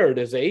fired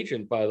his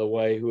agent, by the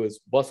way, who is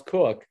Bus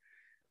Cook.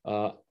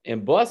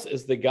 And Bus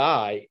is the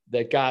guy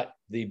that got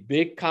the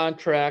big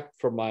contract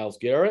for Myles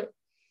Garrett.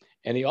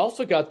 And he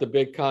also got the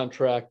big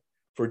contract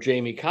for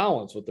Jamie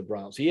Collins with the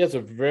Browns. He has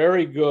a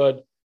very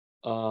good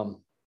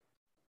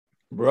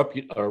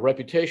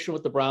reputation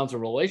with the Browns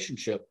and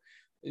relationship.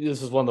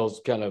 This is one of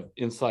those kind of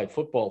inside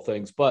football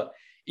things, but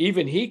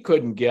even he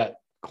couldn't get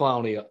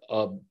Clowney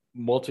a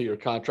multi-year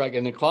contract.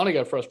 And then Clowney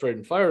got frustrated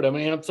and fired him,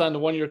 and he ended up signing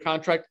a 1-year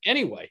contract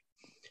anyway.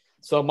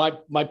 So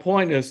my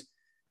point is,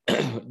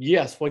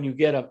 yes, when you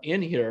get them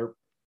in here,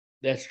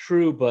 that's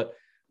true. But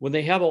when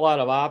they have a lot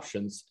of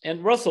options,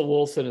 and Russell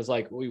Wilson is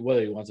like,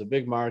 whether he wants a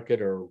big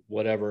market or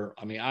whatever,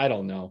 I mean, I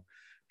don't know.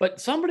 But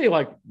somebody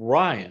like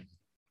Ryan,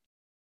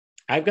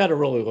 I've got to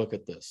really look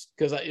at this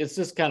because it's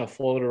just kind of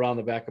floated around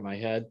the back of my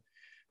head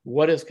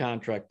what his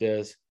contract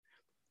is.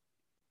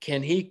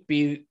 Can he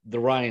be the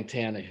Ryan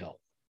Tannehill?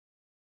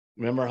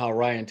 Remember how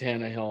Ryan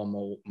Tannehill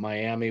in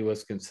Miami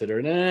was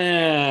considered,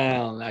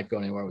 I'm not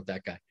going anywhere with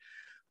that guy.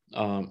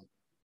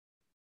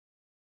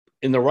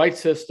 In the right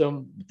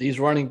system, these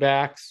running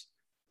backs,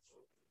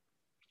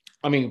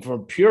 I mean,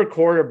 from pure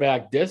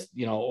quarterback,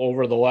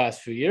 over the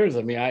last few years,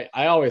 I mean,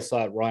 I always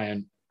thought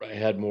Ryan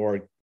had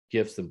more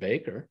gifts than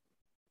Baker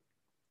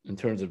in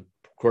terms of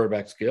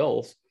quarterback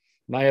skills.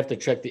 Might have to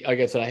check like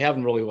I said, I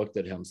haven't really looked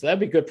at him. So that'd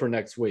be good for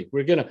next week.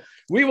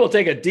 We will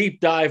take a deep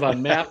dive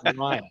on Matt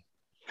Ryan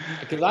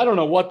because I don't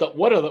know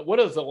what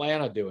is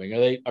Atlanta doing?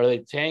 Are they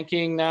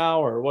tanking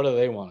now, or what do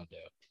they want to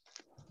do?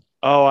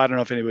 Oh, I don't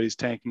know if anybody's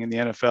tanking in the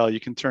NFL. You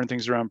can turn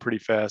things around pretty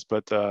fast,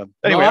 but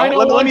anyway, I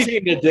know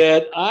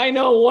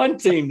one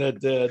team that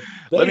did.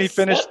 Let me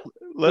finish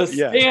the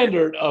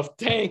standard of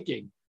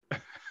tanking.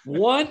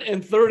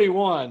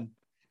 1-31.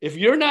 If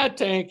you're not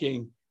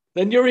tanking,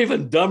 then you're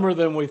even dumber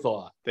than we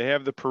thought. They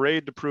have the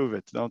parade to prove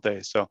it, don't they?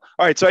 So,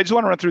 all right. So I just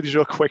want to run through these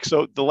real quick.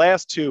 So the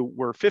last two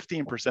were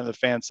 15% of the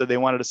fans said they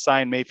wanted to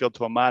sign Mayfield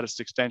to a modest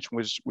extension,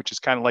 which is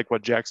kind of like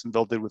what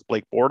Jacksonville did with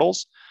Blake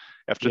Bortles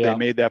after they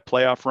made that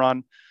playoff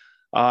run.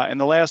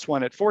 And the last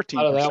one at 14%.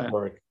 How did that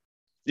work?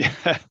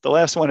 Yeah, the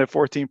last one at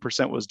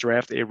 14% was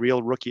draft a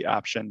real rookie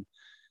option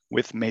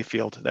with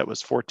Mayfield. That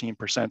was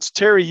 14%. So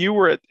Terry, you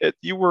were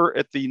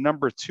at the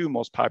number 2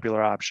 most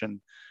popular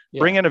option. Yeah.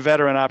 Bring in a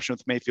veteran option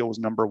with Mayfield was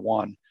number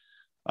 1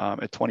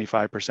 at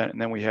 25%.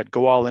 And then we had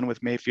go all in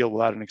with Mayfield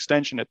without an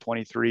extension at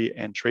 23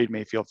 and trade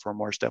Mayfield for a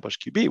more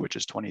established QB, which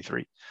is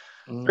 23.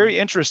 Very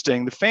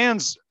interesting. The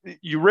fans,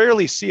 you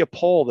rarely see a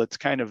poll that's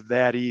kind of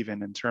that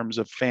even in terms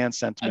of fan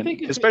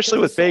sentiment, especially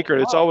with Baker.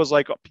 It's always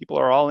like people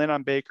are all in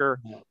on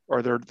Baker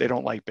or they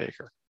don't like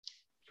Baker.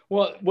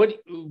 Well,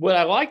 what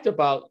I liked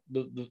about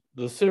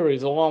the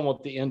series, along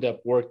with the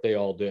in-depth work they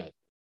all did,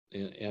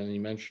 and you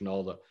mentioned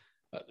all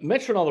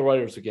the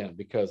writers again,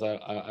 because I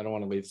don't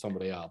want to leave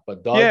somebody out.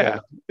 But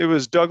it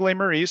was Doug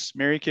Lesmerises,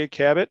 Mary Kay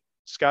Cabot,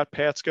 Scott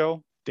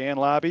Patsko, Dan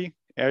Labbe,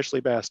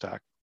 Ashley Bastock.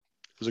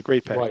 It was a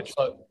great package. Right.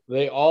 So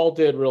they all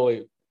did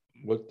really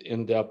look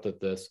in depth at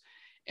this,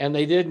 and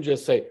they didn't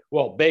just say,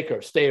 "Well,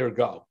 Baker, stay or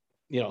go."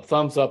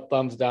 Thumbs up,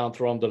 thumbs down,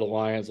 throw them to the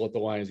Lions, let the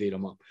Lions eat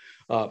them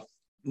up.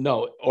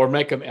 No, or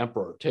make him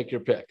emperor. Take your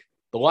pick.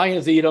 The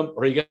Lions eat him,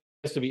 or he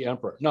gets to be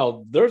emperor.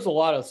 No, there's a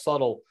lot of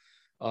subtle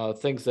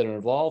things that are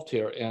involved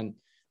here, and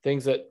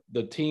things that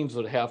the teams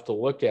would have to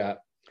look at.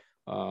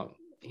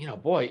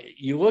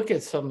 You look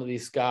at some of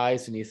these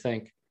guys and you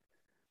think,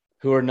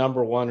 who are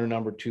number 1 or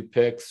number 2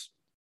 picks.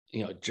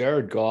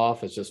 Jared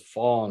Goff has just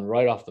fallen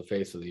right off the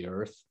face of the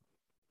earth.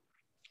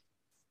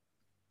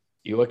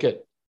 You look at,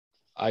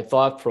 I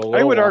thought for a little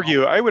while,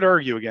 I would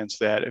argue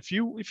against that. If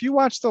you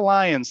watch the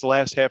Lions the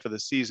last half of the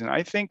season,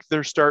 I think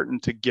they're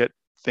starting to get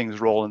things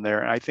rolling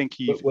there. And I think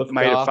he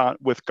might have found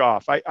with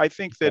Goff. I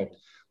think that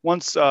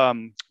once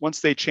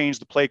they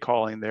changed the play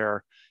calling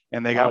there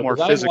and they got more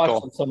physical. I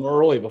watched some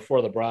early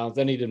before the Browns.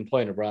 Then he didn't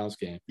play in the Browns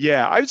game.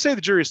 Yeah, I would say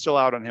the jury's still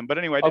out on him. But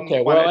anyway, I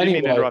didn't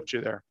mean to interrupt you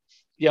there.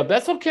 Yeah,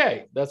 that's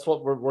okay. That's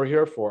what we're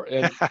here for.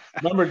 And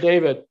remember,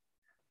 David,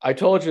 I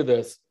told you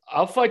this.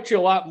 I'll fight you a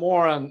lot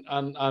more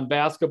on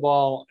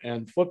basketball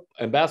and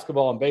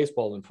basketball and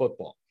baseball than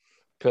football,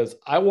 because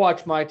I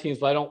watch my teams,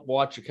 but I don't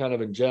watch it kind of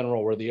in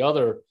general, where the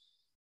other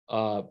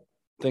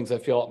things I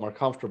feel a lot more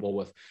comfortable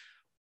with.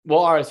 Well,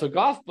 all right. So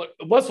Goff, but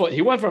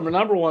he went from a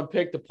number 1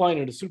 pick to playing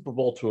in the Super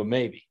Bowl to a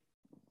maybe.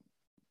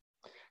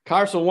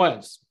 Carson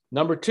Wentz,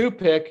 number 2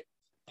 pick,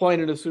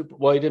 playing in the Super.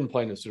 Well, he didn't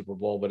play in the Super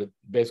Bowl, but it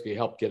basically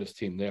helped get his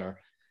team there.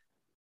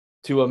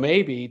 To a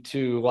maybe,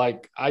 to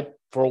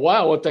for a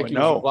while looked like he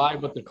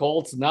survived with the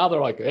Colts. Now they're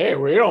like, hey,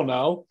 we don't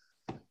know.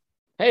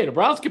 Hey, the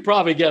Browns could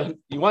probably get him.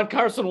 You want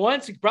Carson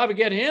Wentz? You could probably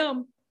get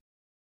him.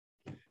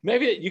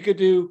 Maybe you could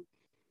do.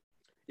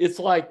 It's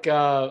like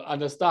on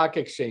the stock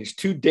exchange,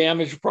 2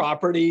 damaged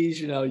properties.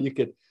 You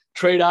could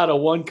trade out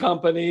of one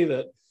company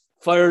that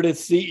fired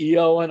its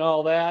CEO and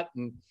all that,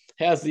 and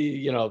has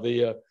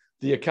the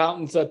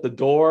accountants at the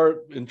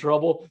door in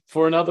trouble,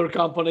 for another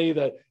company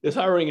that is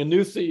hiring a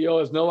new CEO,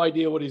 has no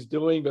idea what he's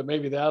doing, but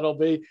maybe that'll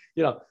be,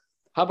 how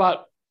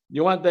about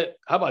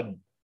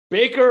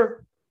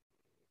Baker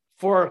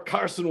for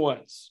Carson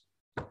Wentz?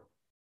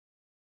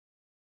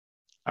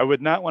 I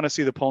would not want to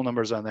see the poll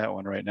numbers on that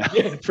one right now.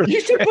 Yeah,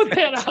 you should put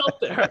that out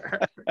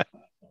there.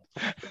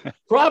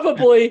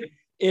 Probably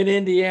in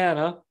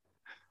Indiana,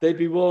 they'd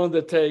be willing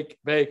to take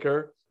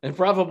Baker, and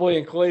probably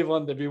in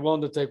Cleveland, they'd be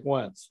willing to take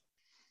Wentz.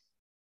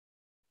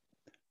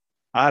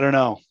 I don't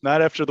know.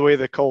 Not after the way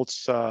the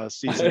Colts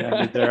season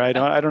ended there. I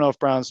don't know if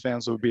Browns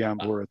fans would be on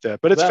board with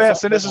that. But it's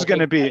fast, and this is going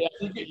to be.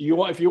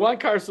 If you want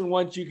Carson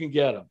Wentz, you can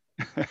get him.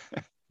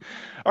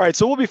 All right,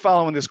 so we'll be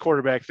following this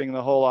quarterback thing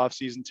the whole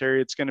offseason,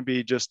 Terry. It's going to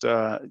be just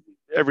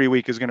every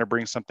week is going to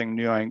bring something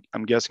new,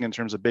 I'm guessing, in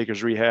terms of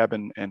Baker's rehab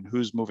and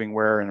who's moving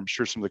where, and I'm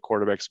sure some of the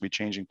quarterbacks will be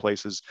changing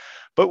places.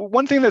 But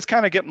one thing that's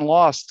kind of getting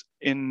lost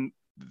in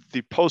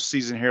the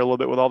postseason here a little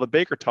bit with all the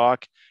Baker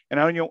talk, and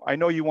I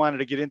know you wanted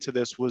to get into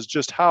this, was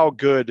just how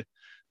good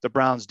the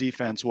Browns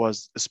defense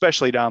was,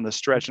 especially down the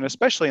stretch, and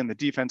especially in the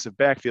defensive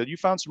backfield. You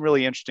found some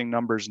really interesting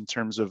numbers in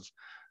terms of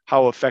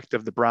how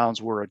effective the Browns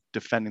were at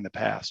defending the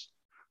pass.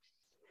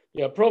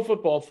 Yeah, Pro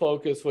Football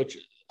Focus, which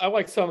I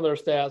like some of their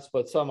stats,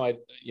 but some I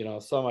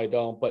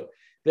don't. But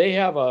they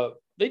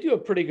do a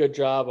pretty good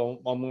job on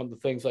one of the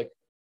things like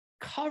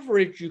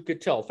coverage. You could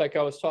tell. In fact,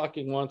 I was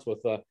talking once with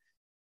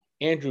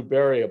Andrew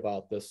Berry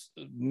about this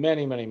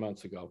many, many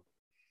months ago.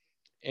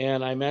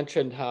 And I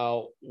mentioned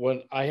how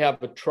when I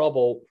have a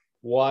trouble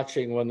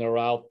watching when they're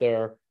out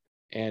there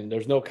and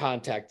there's no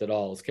contact at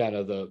all. It's kind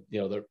of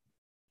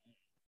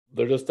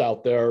they're just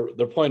out there.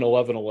 They're playing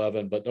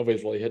 11-11, but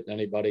nobody's really hitting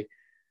anybody.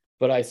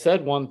 But I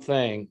said one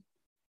thing.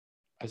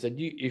 I said,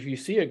 if you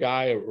see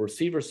a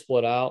receiver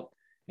split out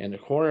and the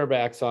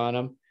cornerback's on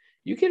him,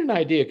 you get an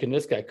idea, can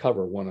this guy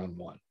cover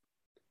one-on-one?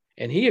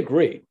 And he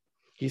agreed.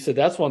 He said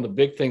that's one of the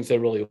big things they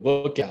really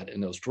look at in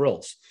those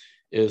drills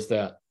is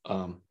that,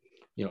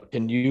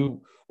 can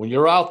you, when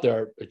you're out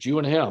there, it's you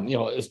and him,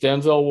 it's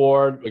Denzel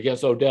Ward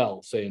against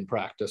Odell, say in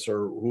practice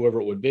or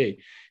whoever it would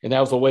be. And that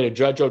was a way to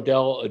judge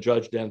Odell,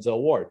 judge Denzel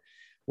Ward.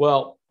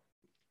 Well,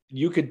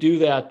 you could do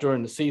that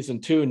during the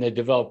season too, and they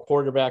develop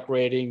quarterback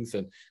ratings.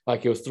 And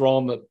like it was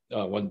thrown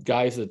when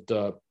guys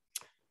that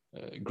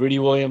Greedy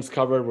Williams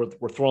covered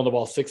were throwing the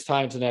ball 6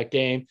 times in that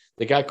game.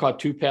 The guy caught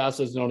 2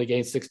 passes and only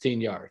gained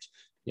 16 yards.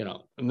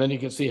 And then you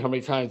can see how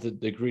many times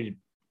the Greedy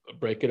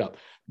break it up.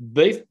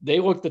 They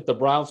looked at the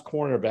Browns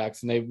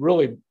cornerbacks and they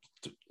really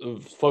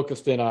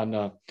focused in on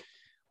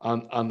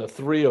the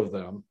 3 of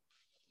them,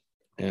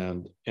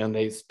 and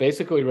they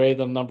basically rated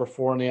them number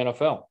 4 in the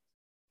NFL.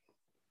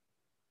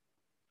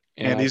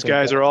 And these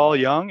guys are all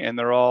young, and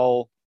they're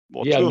all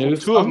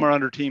two of them are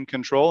under team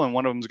control, and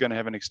one of them is going to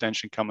have an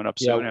extension coming up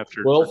soon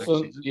after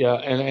Wilson.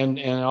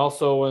 And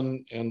also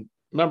and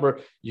remember,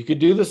 you could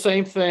do the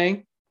same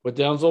thing with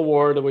Denzel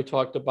Ward that we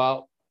talked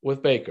about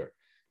with Baker.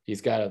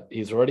 He's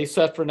already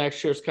set for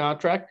next year's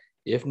contract.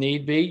 If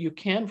need be, you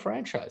can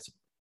franchise him.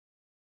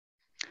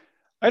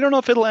 I don't know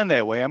if it'll end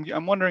that way.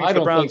 I'm wondering if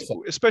the Browns,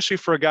 especially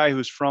for a guy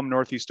who's from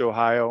Northeast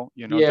Ohio,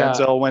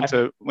 Denzel went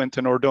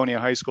to Nordonia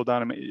High School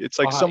down. It's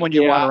like someone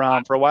you want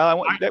around for a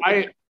while.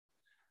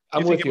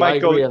 I'm with you. I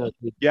agree on it.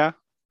 Yeah,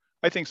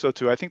 I think so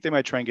too. I think they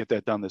might try and get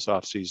that done this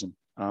offseason.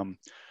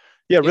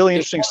 Really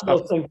interesting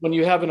stuff. When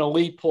you have an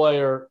elite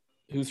player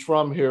who's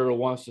from here who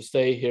wants to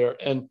stay here,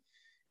 and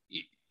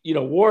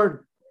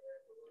Ward,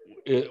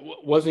 it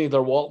wasn't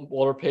either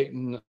Walter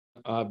Payton,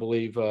 I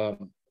believe,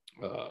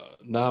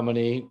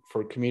 nominee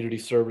for community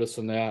service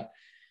and that.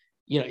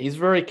 He's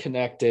very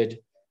connected.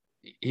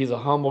 He's a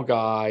humble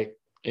guy,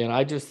 and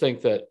I just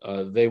think that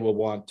they will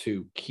want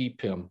to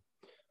keep him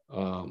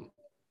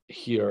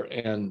here.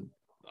 And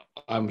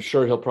I'm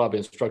sure he'll probably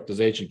instruct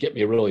his agent, get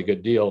me a really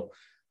good deal,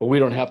 but we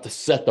don't have to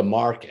set the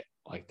market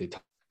like they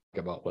talk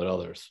about with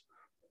others.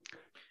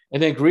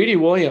 And then Greedy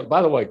Williams,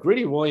 by the way,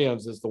 Greedy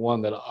Williams is the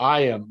one that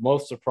I am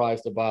most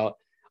surprised about.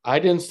 I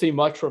didn't see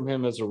much from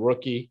him as a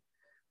rookie.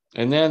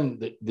 And then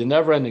the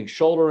never-ending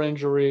shoulder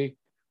injury.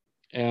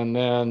 And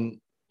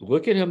then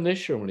look at him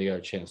this year when he got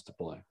a chance to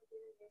play.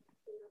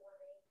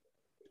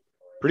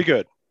 Pretty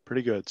good.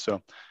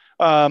 So,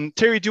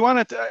 Terry, do you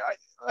want to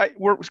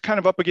we're kind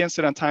of up against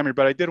it on time here,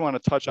 but I did want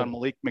to touch on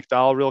Malik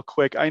McDowell real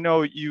quick. I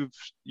know you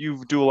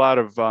do a lot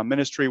of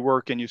ministry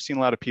work, and you've seen a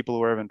lot of people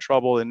who are having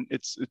trouble, and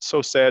it's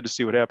so sad to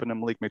see what happened to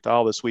Malik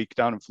McDowell this week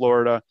down in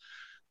Florida.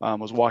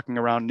 Was walking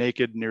around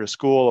naked near a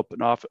school.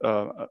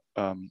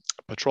 A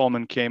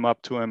patrolman came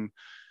up to him.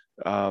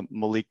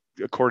 Malik,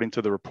 according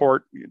to the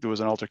report, there was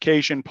an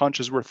altercation.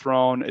 Punches were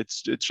thrown.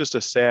 It's just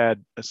a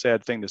sad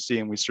thing to see,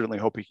 and we certainly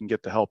hope he can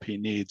get the help he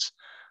needs.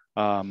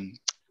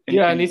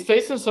 And he's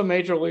facing some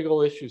major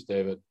legal issues,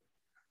 David,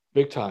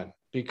 big time,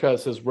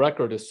 because his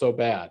record is so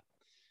bad.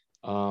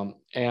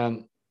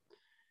 And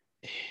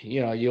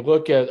you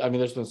look at,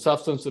 there's been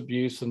substance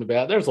abuse in the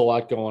bad. There's a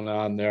lot going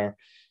on there.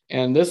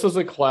 And this is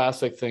a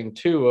classic thing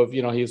too of,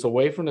 he's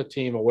away from the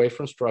team, away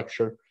from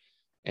structure.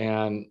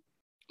 And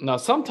now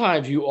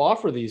sometimes you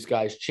offer these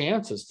guys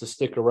chances to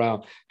stick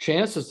around,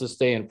 chances to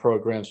stay in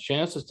programs,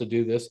 chances to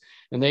do this.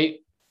 And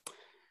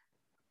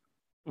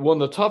one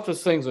of the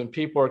toughest things when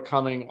people are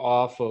coming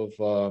off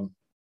of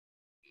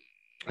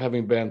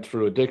having been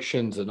through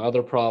addictions and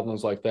other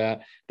problems like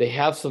that, they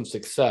have some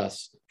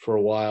success for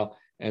a while,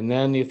 and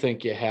then you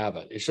think you have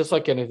it. It's just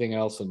like anything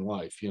else in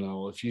life.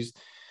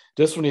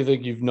 If when you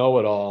think you know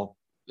it all,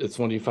 it's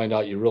when you find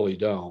out you really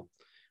don't.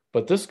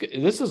 But this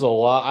is a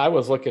lot. I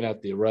was looking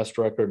at the arrest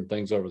record and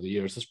things over the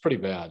years. It's pretty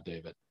bad,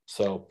 David.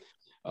 So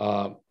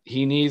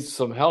he needs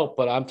some help,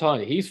 but I'm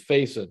telling you, he's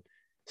facing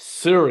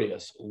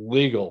serious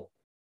legal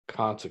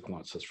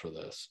consequences for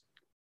this.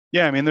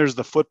 Yeah, there's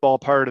the football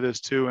part of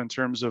this too, in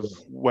terms of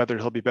whether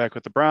he'll be back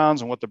with the Browns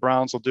and what the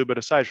Browns will do. But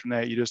aside from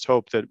that, you just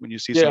hope that when you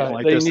see something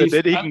like this,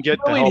 that he can get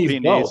the help he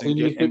needs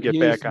and get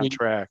back on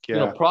track.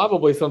 Yeah,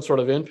 probably some sort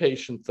of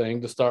inpatient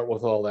thing to start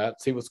with all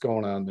that, see what's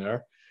going on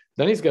there.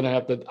 Then he's going to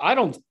have to.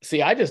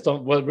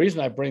 The reason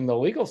I bring the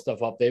legal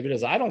stuff up, David,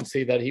 is I don't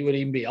see that he would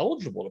even be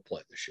eligible to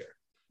play this year.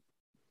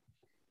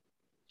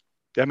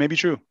 That may be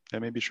true.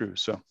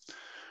 So,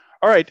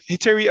 all right, hey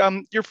Terry,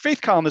 your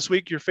faith column this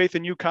week, your Faith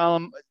in You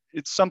column.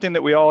 It's something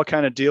that we all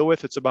kind of deal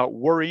with. It's about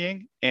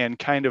worrying and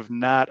kind of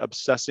not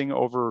obsessing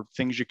over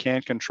things you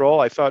can't control.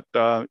 I thought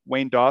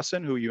Wayne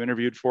Dawson, who you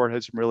interviewed for,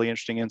 had some really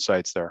interesting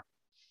insights there.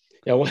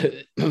 Yeah,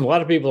 a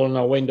lot of people don't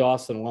know Wayne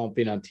Dawson, along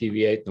being on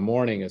TV 8 in the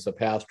morning, as a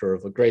pastor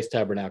of a Grace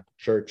Tabernacle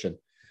Church in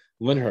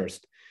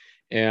Lyndhurst.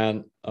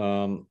 And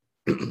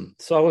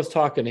so I was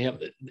talking to him.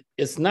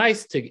 It's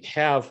nice to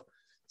have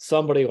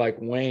somebody like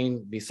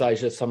Wayne,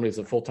 besides just somebody who's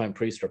a full-time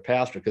priest or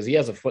pastor, because he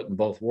has a foot in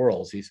both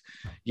worlds. He's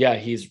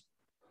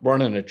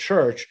running a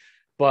church,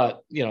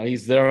 but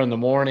he's there in the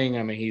morning.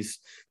 I mean, he's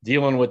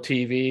dealing with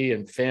TV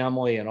and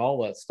family and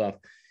all that stuff.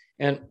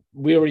 And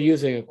we were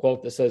using a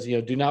quote that says,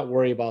 do not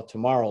worry about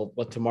tomorrow,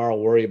 let tomorrow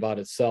worry about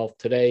itself.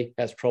 Today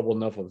has trouble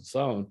enough of its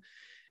own.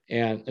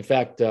 And in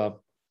fact,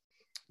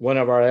 one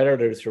of our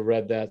editors who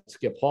read that,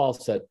 Skip Hall,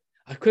 said,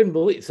 I couldn't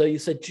believe. So you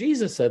said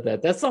Jesus said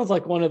that. That sounds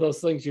like one of those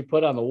things you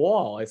put on the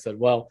wall. I said,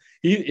 well,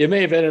 it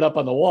may have ended up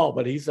on the wall,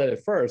 but he said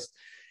it first.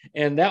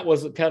 And that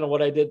was kind of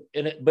what I did.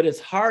 But it's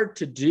hard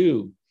to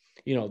do,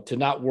 to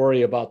not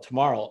worry about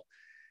tomorrow.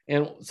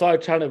 And so I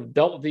kind of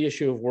dealt with the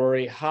issue of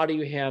worry. How do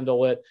you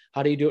handle it?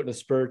 How do you do it in a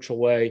spiritual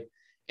way?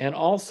 And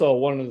also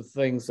one of the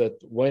things that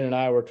Wayne and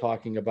I were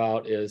talking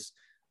about is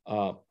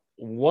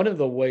one of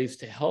the ways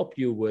to help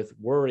you with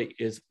worry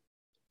is,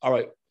 all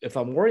right, if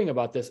I'm worrying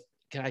about this,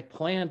 can I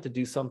plan to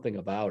do something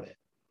about it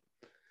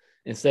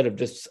instead of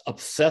just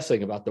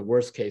obsessing about the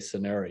worst case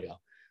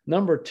scenario?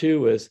 Number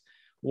two is,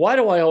 why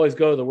do I always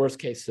go to the worst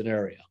case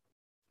scenario?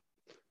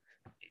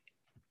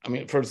 I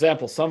mean, for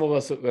example, some of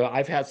us,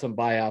 I've had some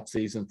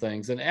biopsies and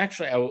things, and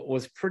actually I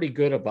was pretty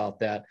good about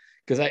that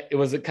because I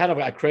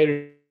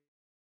created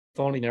a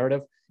phony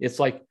narrative. It's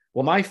like,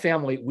 well, my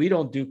family, we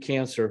don't do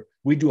cancer,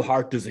 we do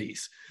heart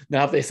disease.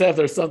 Now, if they said if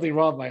there's something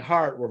wrong with my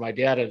heart, where my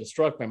dad had a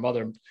stroke, my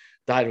mother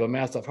died of a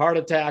massive heart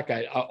attack,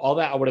 all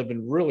that, I would have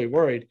been really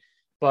worried.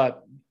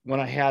 But when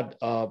I had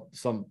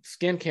some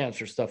skin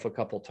cancer stuff a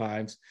couple of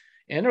times,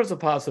 and there was a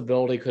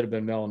possibility it could have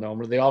been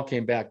melanoma, they all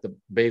came back to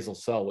basal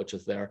cell, which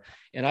is there.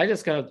 And I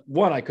just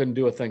one, I couldn't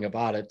do a thing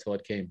about it till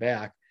it came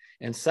back.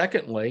 And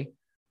secondly,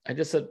 I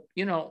just said,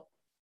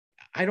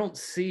 I don't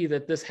see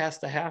that this has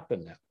to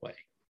happen that way.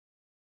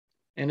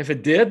 And if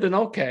it did, then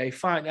okay,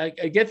 fine. I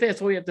get that's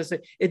what we have to say.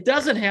 It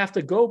doesn't have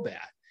to go bad.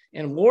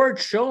 And Lord,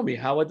 show me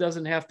how it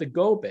doesn't have to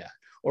go bad.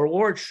 Or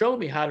Lord, show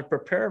me how to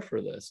prepare for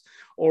this.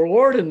 Or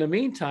Lord, in the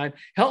meantime,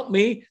 help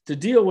me to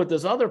deal with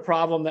this other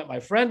problem that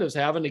my friend is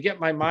having to get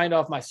my mind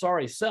off my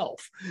sorry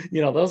self.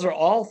 Those are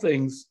all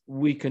things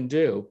we can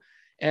do.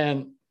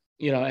 And,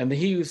 and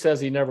he who says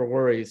he never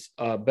worries,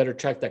 better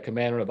check that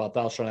commandment about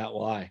thou shalt not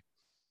lie.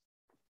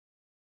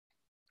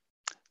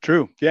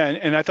 True. Yeah.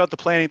 And I thought the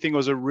planning thing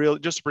was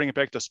just to bring it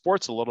back to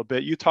sports a little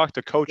bit. You talk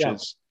to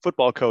coaches,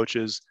 football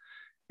coaches,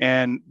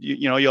 and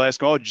you'll ask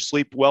them, oh, did you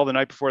sleep well the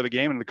night before the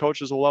game? And the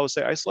coaches will always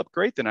say, I slept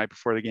great the night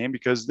before the game,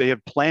 because they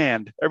have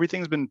planned.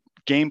 Everything's been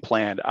game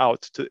planned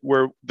out to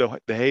where the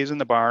hay's in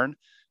the barn.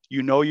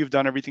 You've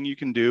done everything you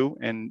can do.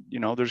 And,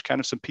 there's kind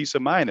of some peace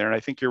of mind there. And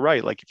I think you're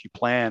right. Like if you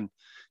plan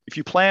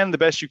the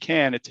best you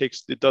can,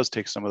 it does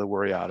take some of the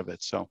worry out of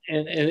it. So,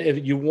 and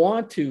if you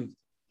want to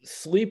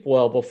sleep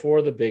well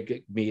before the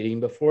big meeting,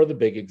 before the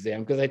big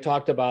exam, because I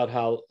talked about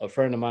how a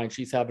friend of mine,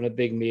 she's having a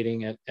big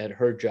meeting at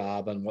her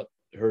job and what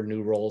her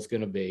new role is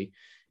going to be.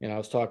 And I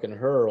was talking to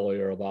her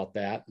earlier about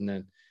that. And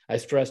then I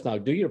stressed, now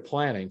do your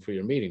planning for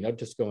your meeting, not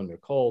just go in there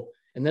cold.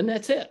 And then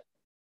that's it.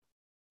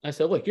 I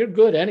said, look, you're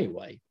good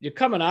anyway. You're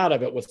coming out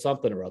of it with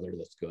something or other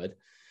that's good.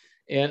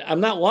 And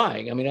I'm not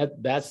lying. I mean,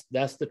 that's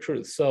the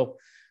truth. So,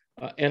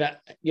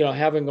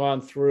 having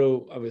gone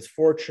through, I was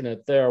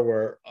fortunate there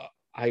where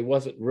I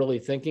wasn't really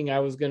thinking I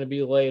was going to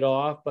be laid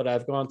off, but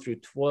I've gone through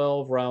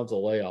 12 rounds of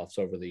layoffs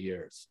over the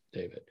years,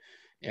 David.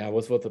 And I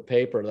was with a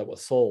paper that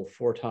was sold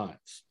 4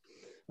 times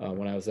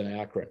when I was in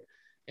Akron.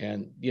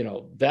 And,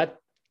 that,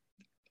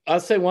 I'll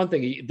say one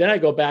thing, then I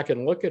go back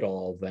and look at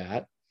all of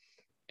that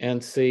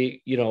and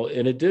see,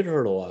 and it did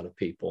hurt a lot of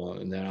people.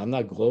 And then I'm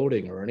not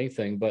gloating or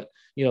anything, but,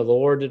 the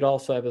Lord did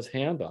also have his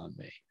hand on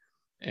me.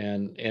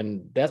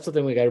 And that's the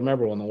thing we got to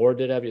remember, when the Lord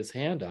did have his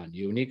hand on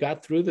you and you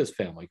got through this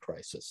family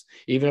crisis,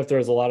 even if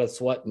there's a lot of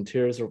sweat and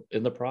tears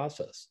in the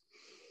process.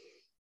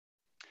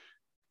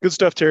 Good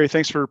stuff, Terry.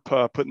 Thanks for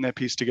putting that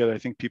piece together. I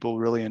think people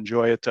really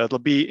enjoy it. It'll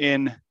be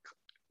in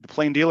the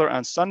Plain Dealer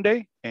on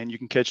Sunday, and you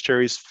can catch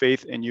Terry's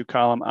Faith in You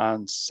column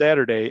on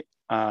Saturday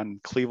on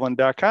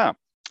cleveland.com.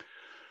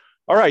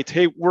 All right.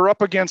 Hey, we're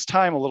up against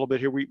time a little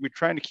bit here. We're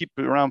trying to keep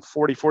it around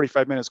 40,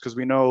 45 minutes because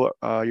we know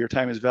your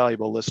time is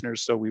valuable,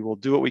 listeners. So we will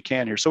do what we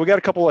can here. So we got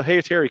a couple of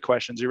Hey Terry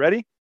questions. You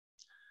ready?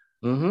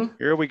 Mm-hmm.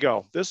 Here we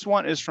go. This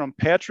one is from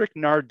Patrick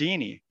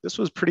Nardini. This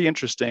was pretty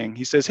interesting.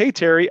 He says, hey,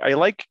 Terry, I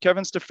like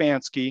Kevin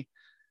Stefanski.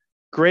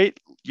 Great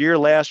year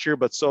last year,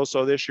 but so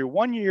this year.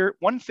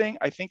 One thing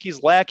I think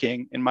he's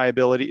lacking in my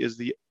ability is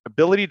the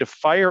ability to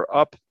fire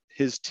up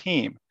his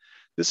team.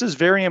 This is a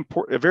very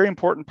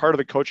important part of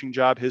the coaching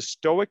job. His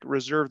stoic,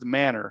 reserved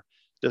manner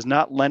does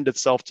not lend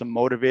itself to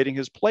motivating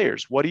his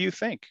players. What do you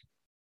think?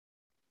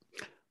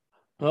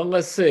 Well,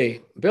 let's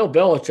see. Bill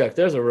Belichick,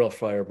 there's a real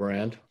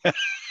firebrand.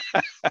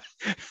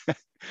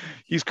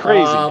 He's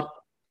crazy.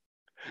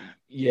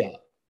 Yeah.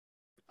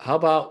 How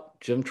about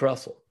Jim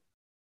Tressel?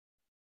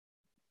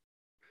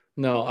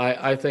 No,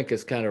 I think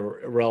it's kind of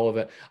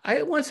irrelevant.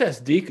 I once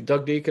asked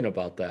Doug Deacon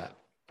about that.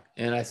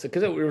 And I said,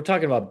 because we were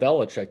talking about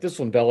Belichick. This is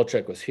when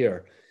Belichick was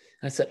here.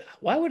 I said,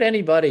 why would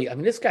anybody, I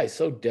mean, this guy's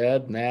so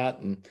dead, Matt.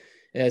 And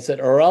I said,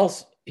 or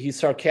else he's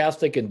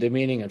sarcastic and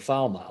demeaning and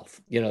foul mouth.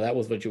 That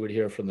was what you would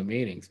hear from the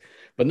meetings,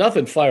 but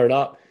nothing fired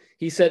up.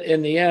 He said,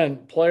 in the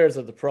end, players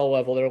at the pro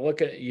level, they're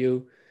looking at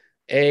you.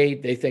 A,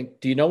 they think,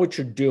 do you know what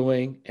you're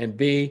doing? And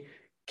B,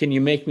 can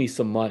you make me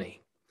some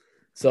money?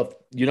 So if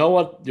you know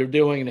what you're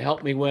doing and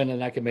help me win,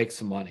 and I can make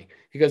some money,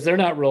 because they're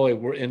not really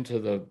into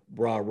the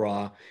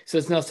rah. He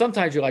says, now,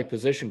 sometimes you like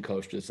position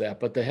coaches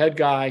but the head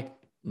guy,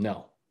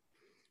 no.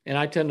 And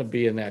I tend to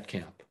be in that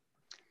camp.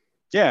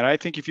 Yeah. And I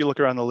think if you look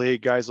around the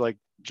league, guys like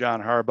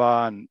John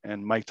Harbaugh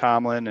and Mike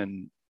Tomlin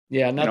and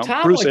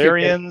Bruce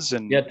Arians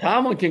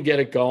Tomlin can get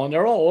it going.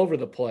 They're all over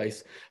the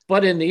place.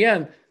 But in the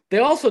end, they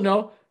also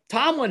know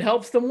Tomlin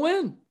helps them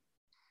win,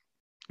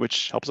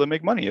 which helps them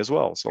make money as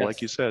well. So, yes.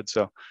 Like you said,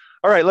 so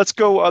all right, let's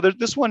go.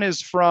 This one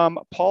is from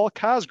Paul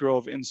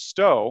Cosgrove in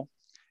Stowe,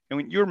 and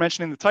when you were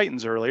mentioning the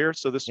Titans earlier,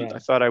 so I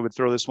thought I would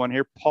throw this one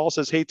here. Paul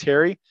says, "Hey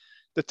Terry,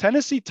 the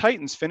Tennessee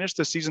Titans finished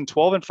the season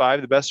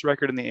 12-5, the best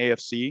record in the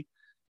AFC."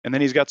 And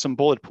then he's got some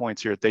bullet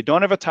points here. They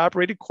don't have a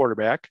top-rated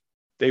quarterback.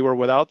 They were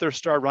without their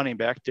star running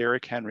back,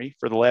 Derrick Henry,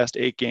 for the last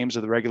 8 games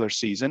of the regular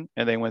season,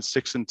 and they went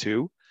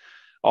 6-2.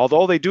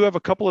 Although they do have a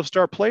couple of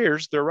star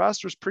players, their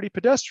roster is pretty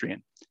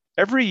pedestrian.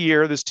 Every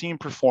year, this team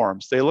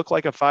performs. They look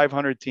like a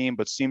 500 team,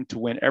 but seem to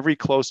win every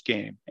close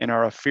game and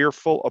are a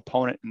fearful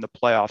opponent in the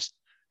playoffs.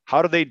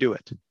 How do they do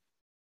it?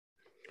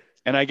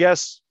 And I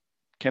guess,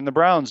 can the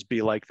Browns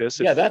be like this?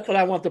 That's what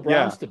I want the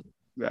Browns to be.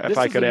 If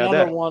I could add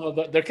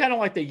that. They're kind of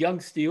like the young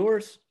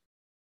Steelers.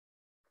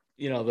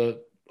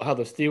 How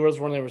the Steelers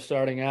when they were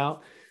starting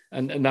out.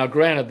 And now,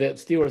 granted, the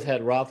Steelers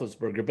had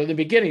Roethlisberger, but in the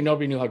beginning,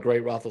 nobody knew how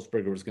great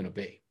Roethlisberger was going to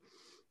be.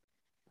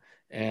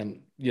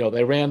 And,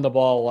 they ran the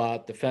ball a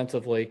lot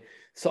defensively.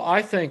 So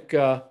I think,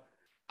 I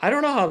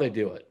don't know how they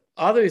do it.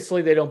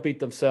 Obviously, they don't beat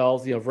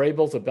themselves.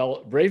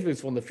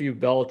 Vrabel's one of the few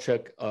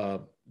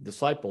Belichick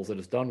disciples that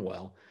has done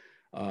well.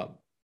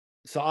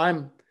 So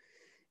I'm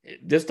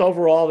just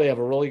overall, they have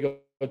a really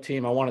good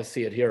team. I want to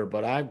see it here,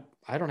 but I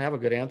don't have a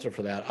good answer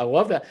for that. I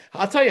love that.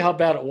 I'll tell you how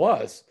bad it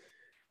was.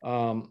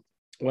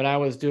 When I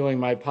was doing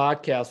my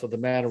podcast with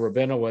Amanda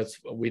Rabinowitz,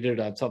 we did it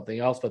on something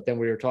else, but then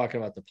we were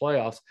talking about the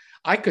playoffs.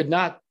 I could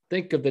not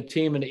think of the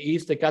team in the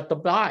East that got the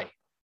bye,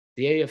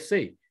 the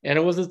AFC, and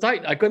it was the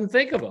Titans. I couldn't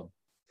think of them.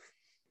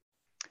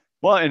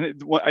 Well,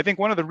 and I think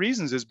one of the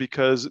reasons is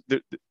because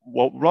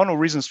one of the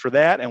reasons for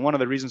that, and one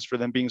of the reasons for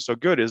them being so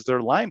good is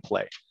their line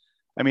play.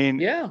 I mean,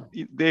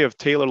 they have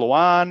Taylor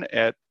Lewan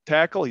at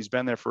tackle. He's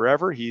been there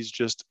forever. He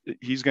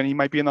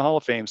might be in the Hall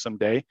of Fame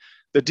someday.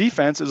 The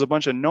defense is a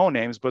bunch of no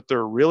names, but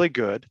they're really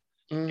good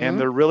and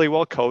they're really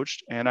well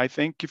coached. And I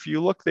think if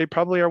you look, they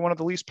probably are one of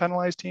the least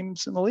penalized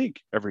teams in the league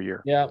every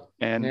year. Yeah.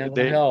 And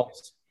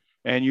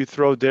and you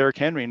throw Derrick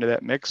Henry into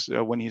that mix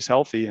when he's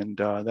healthy, and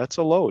that's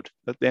a load.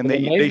 And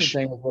the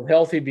amazing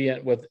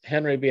thing with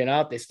Henry being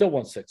out, they still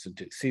won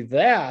 6-2. See,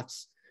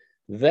 that's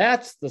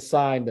the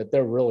sign that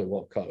they're really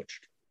well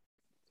coached.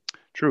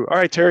 True. All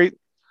right, Terry,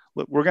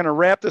 we're going to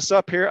wrap this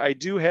up here. I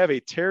do have a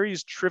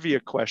Terry's trivia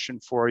question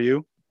for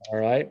you. All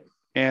right.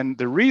 And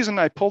the reason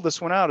I pulled this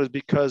one out is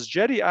because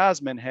Cedi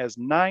Osman has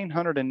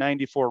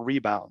 994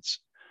 rebounds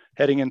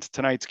heading into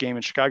tonight's game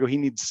in Chicago. He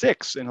needs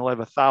 6 and he'll have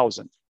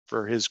 1,000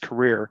 for his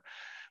career,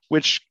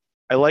 which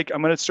I like.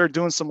 I'm going to start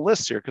doing some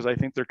lists here because I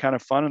think they're kind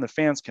of fun and the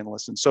fans can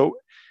listen. So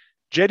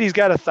Cedi's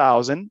got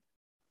 1,000.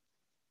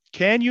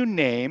 Can you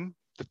name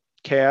the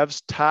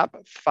Cavs' top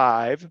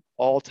 5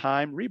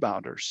 all-time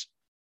rebounders?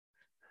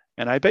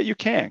 And I bet you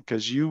can,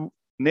 because you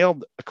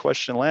nailed a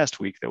question last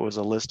week that was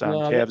a list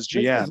on Cavs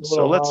GM.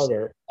 So let's.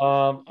 Harder.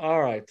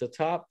 All right, the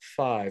top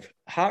 5.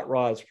 Hot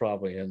Rod's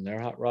probably in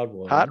there. Hot Rod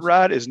Williams. Hot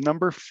Rod is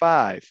number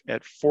 5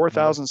 at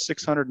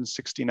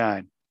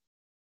 4,669.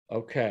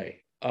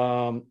 Okay.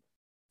 I'm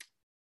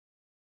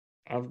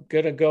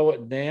gonna go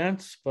with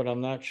Nance, but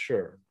I'm not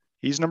sure.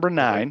 He's number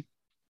 9.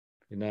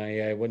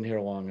 I wasn't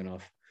here long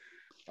enough.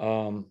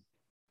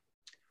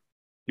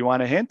 You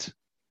want a hint?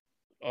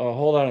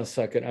 Hold on a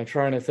second. I'm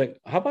trying to think.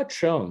 How about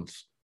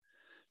Jones?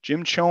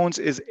 Jim Jones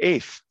is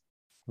 8th.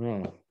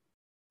 Oh.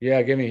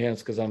 Yeah, give me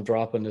hints because I'm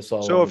dropping this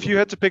all. So if you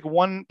had to pick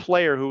one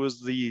player who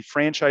was the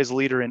franchise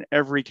leader in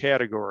every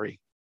category.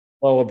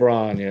 Well,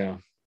 LeBron, yeah.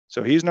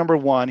 So he's number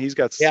 1. He's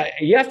got. Yeah,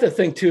 you have to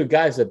think too.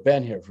 Guys have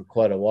been here for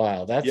quite a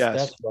while. That's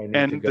where I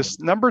need to go. This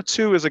number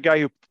 2 is a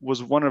guy who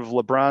was one of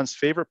LeBron's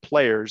favorite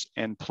players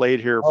and played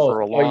here for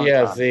a long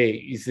time.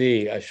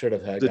 Z. I should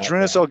have had.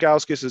 Zydrunas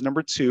Ilgauskas is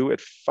number 2 at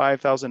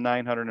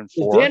 5,904.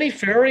 Is Danny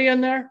Ferry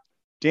in there?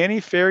 Danny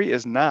Ferry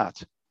is not.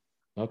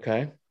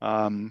 Okay.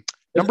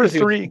 Number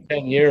 3.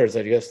 10 years,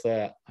 I guess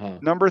that. Huh.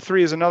 Number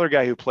 3 is another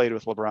guy who played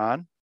with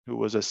LeBron, who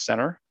was a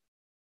center.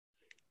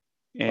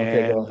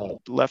 And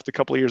left a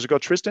couple of years ago.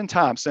 Tristan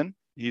Thompson.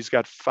 He's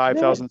got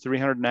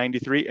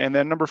 5,393. And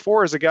then number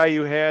 4 is a guy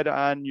you had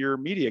on your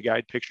media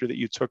guide picture that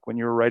you took when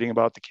you were writing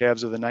about the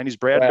Cavs of the 90s.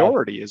 Brad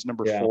Daugherty is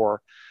number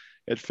 4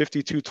 at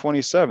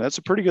 5,227. That's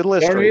a pretty good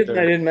list. The reason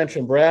I didn't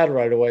mention Brad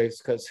right away is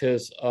because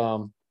his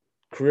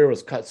career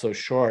was cut so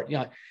short.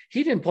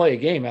 He didn't play a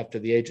game after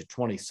the age of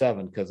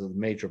 27 because of the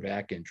major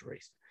back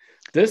injuries.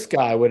 This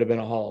guy would have been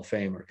a Hall of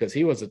Famer because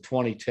he was a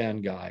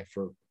 2010 guy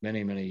for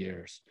many, many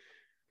years.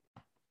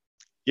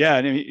 Yeah,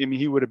 and I mean,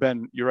 he would have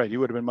been, you're right, he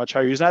would have been much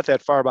higher. He's not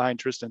that far behind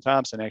Tristan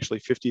Thompson, actually,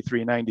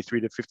 53.93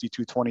 to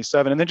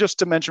 52.27. And then just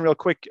to mention real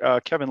quick,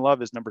 Kevin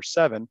Love is number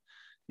 7,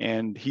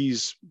 and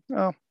he's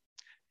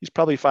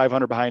probably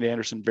 500 behind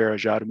Anderson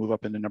Varejao to move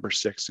up into number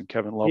 6, and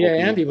Kevin Love. Yeah,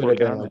 Andy would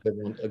have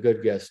been a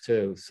good guess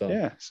too. So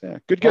yeah,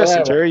 good guess,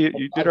 Terry.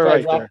 You did all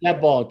right there.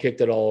 That ball and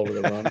kicked it all over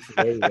the run. So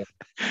there you go.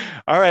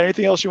 All right.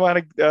 Anything else you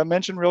want to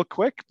mention real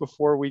quick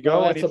before we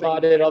go? No, that's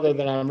about it. Other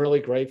than I'm really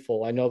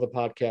grateful. I know the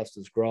podcast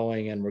is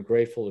growing, and we're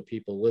grateful to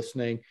people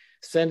listening.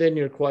 Send in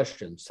your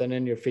questions. Send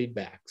in your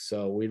feedback.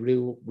 So we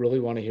really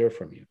want to hear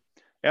from you.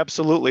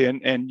 Absolutely,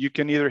 and you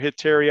can either hit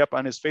Terry up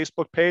on his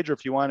Facebook page, or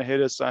if you want to hit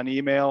us on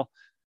email,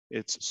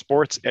 it's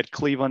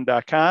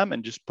sports@cleveland.com,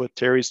 and just put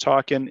Terry's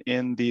Talking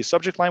in the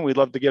subject line. We'd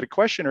love to get a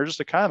question or just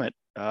a comment.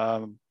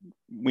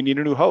 We need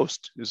a new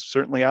host. Is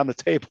certainly on the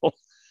table.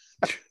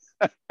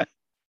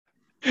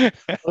 Well,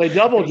 they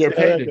doubled your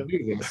pay to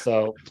do this,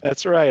 so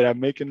that's right. I'm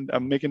making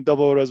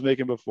double what I was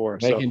making before.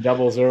 Making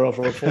 0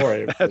 for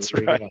 4. That's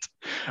right.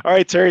 All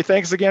right, Terry.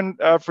 Thanks again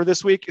for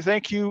this week.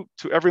 Thank you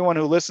to everyone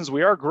who listens.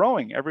 We are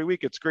growing every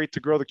week. It's great to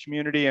grow the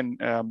community, and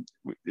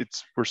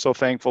we're so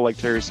thankful, like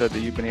Terry said, that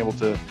you've been able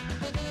to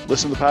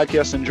listen to the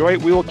podcast, enjoy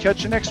it. We will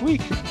catch you next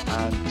week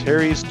on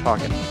Terry's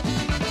Talking.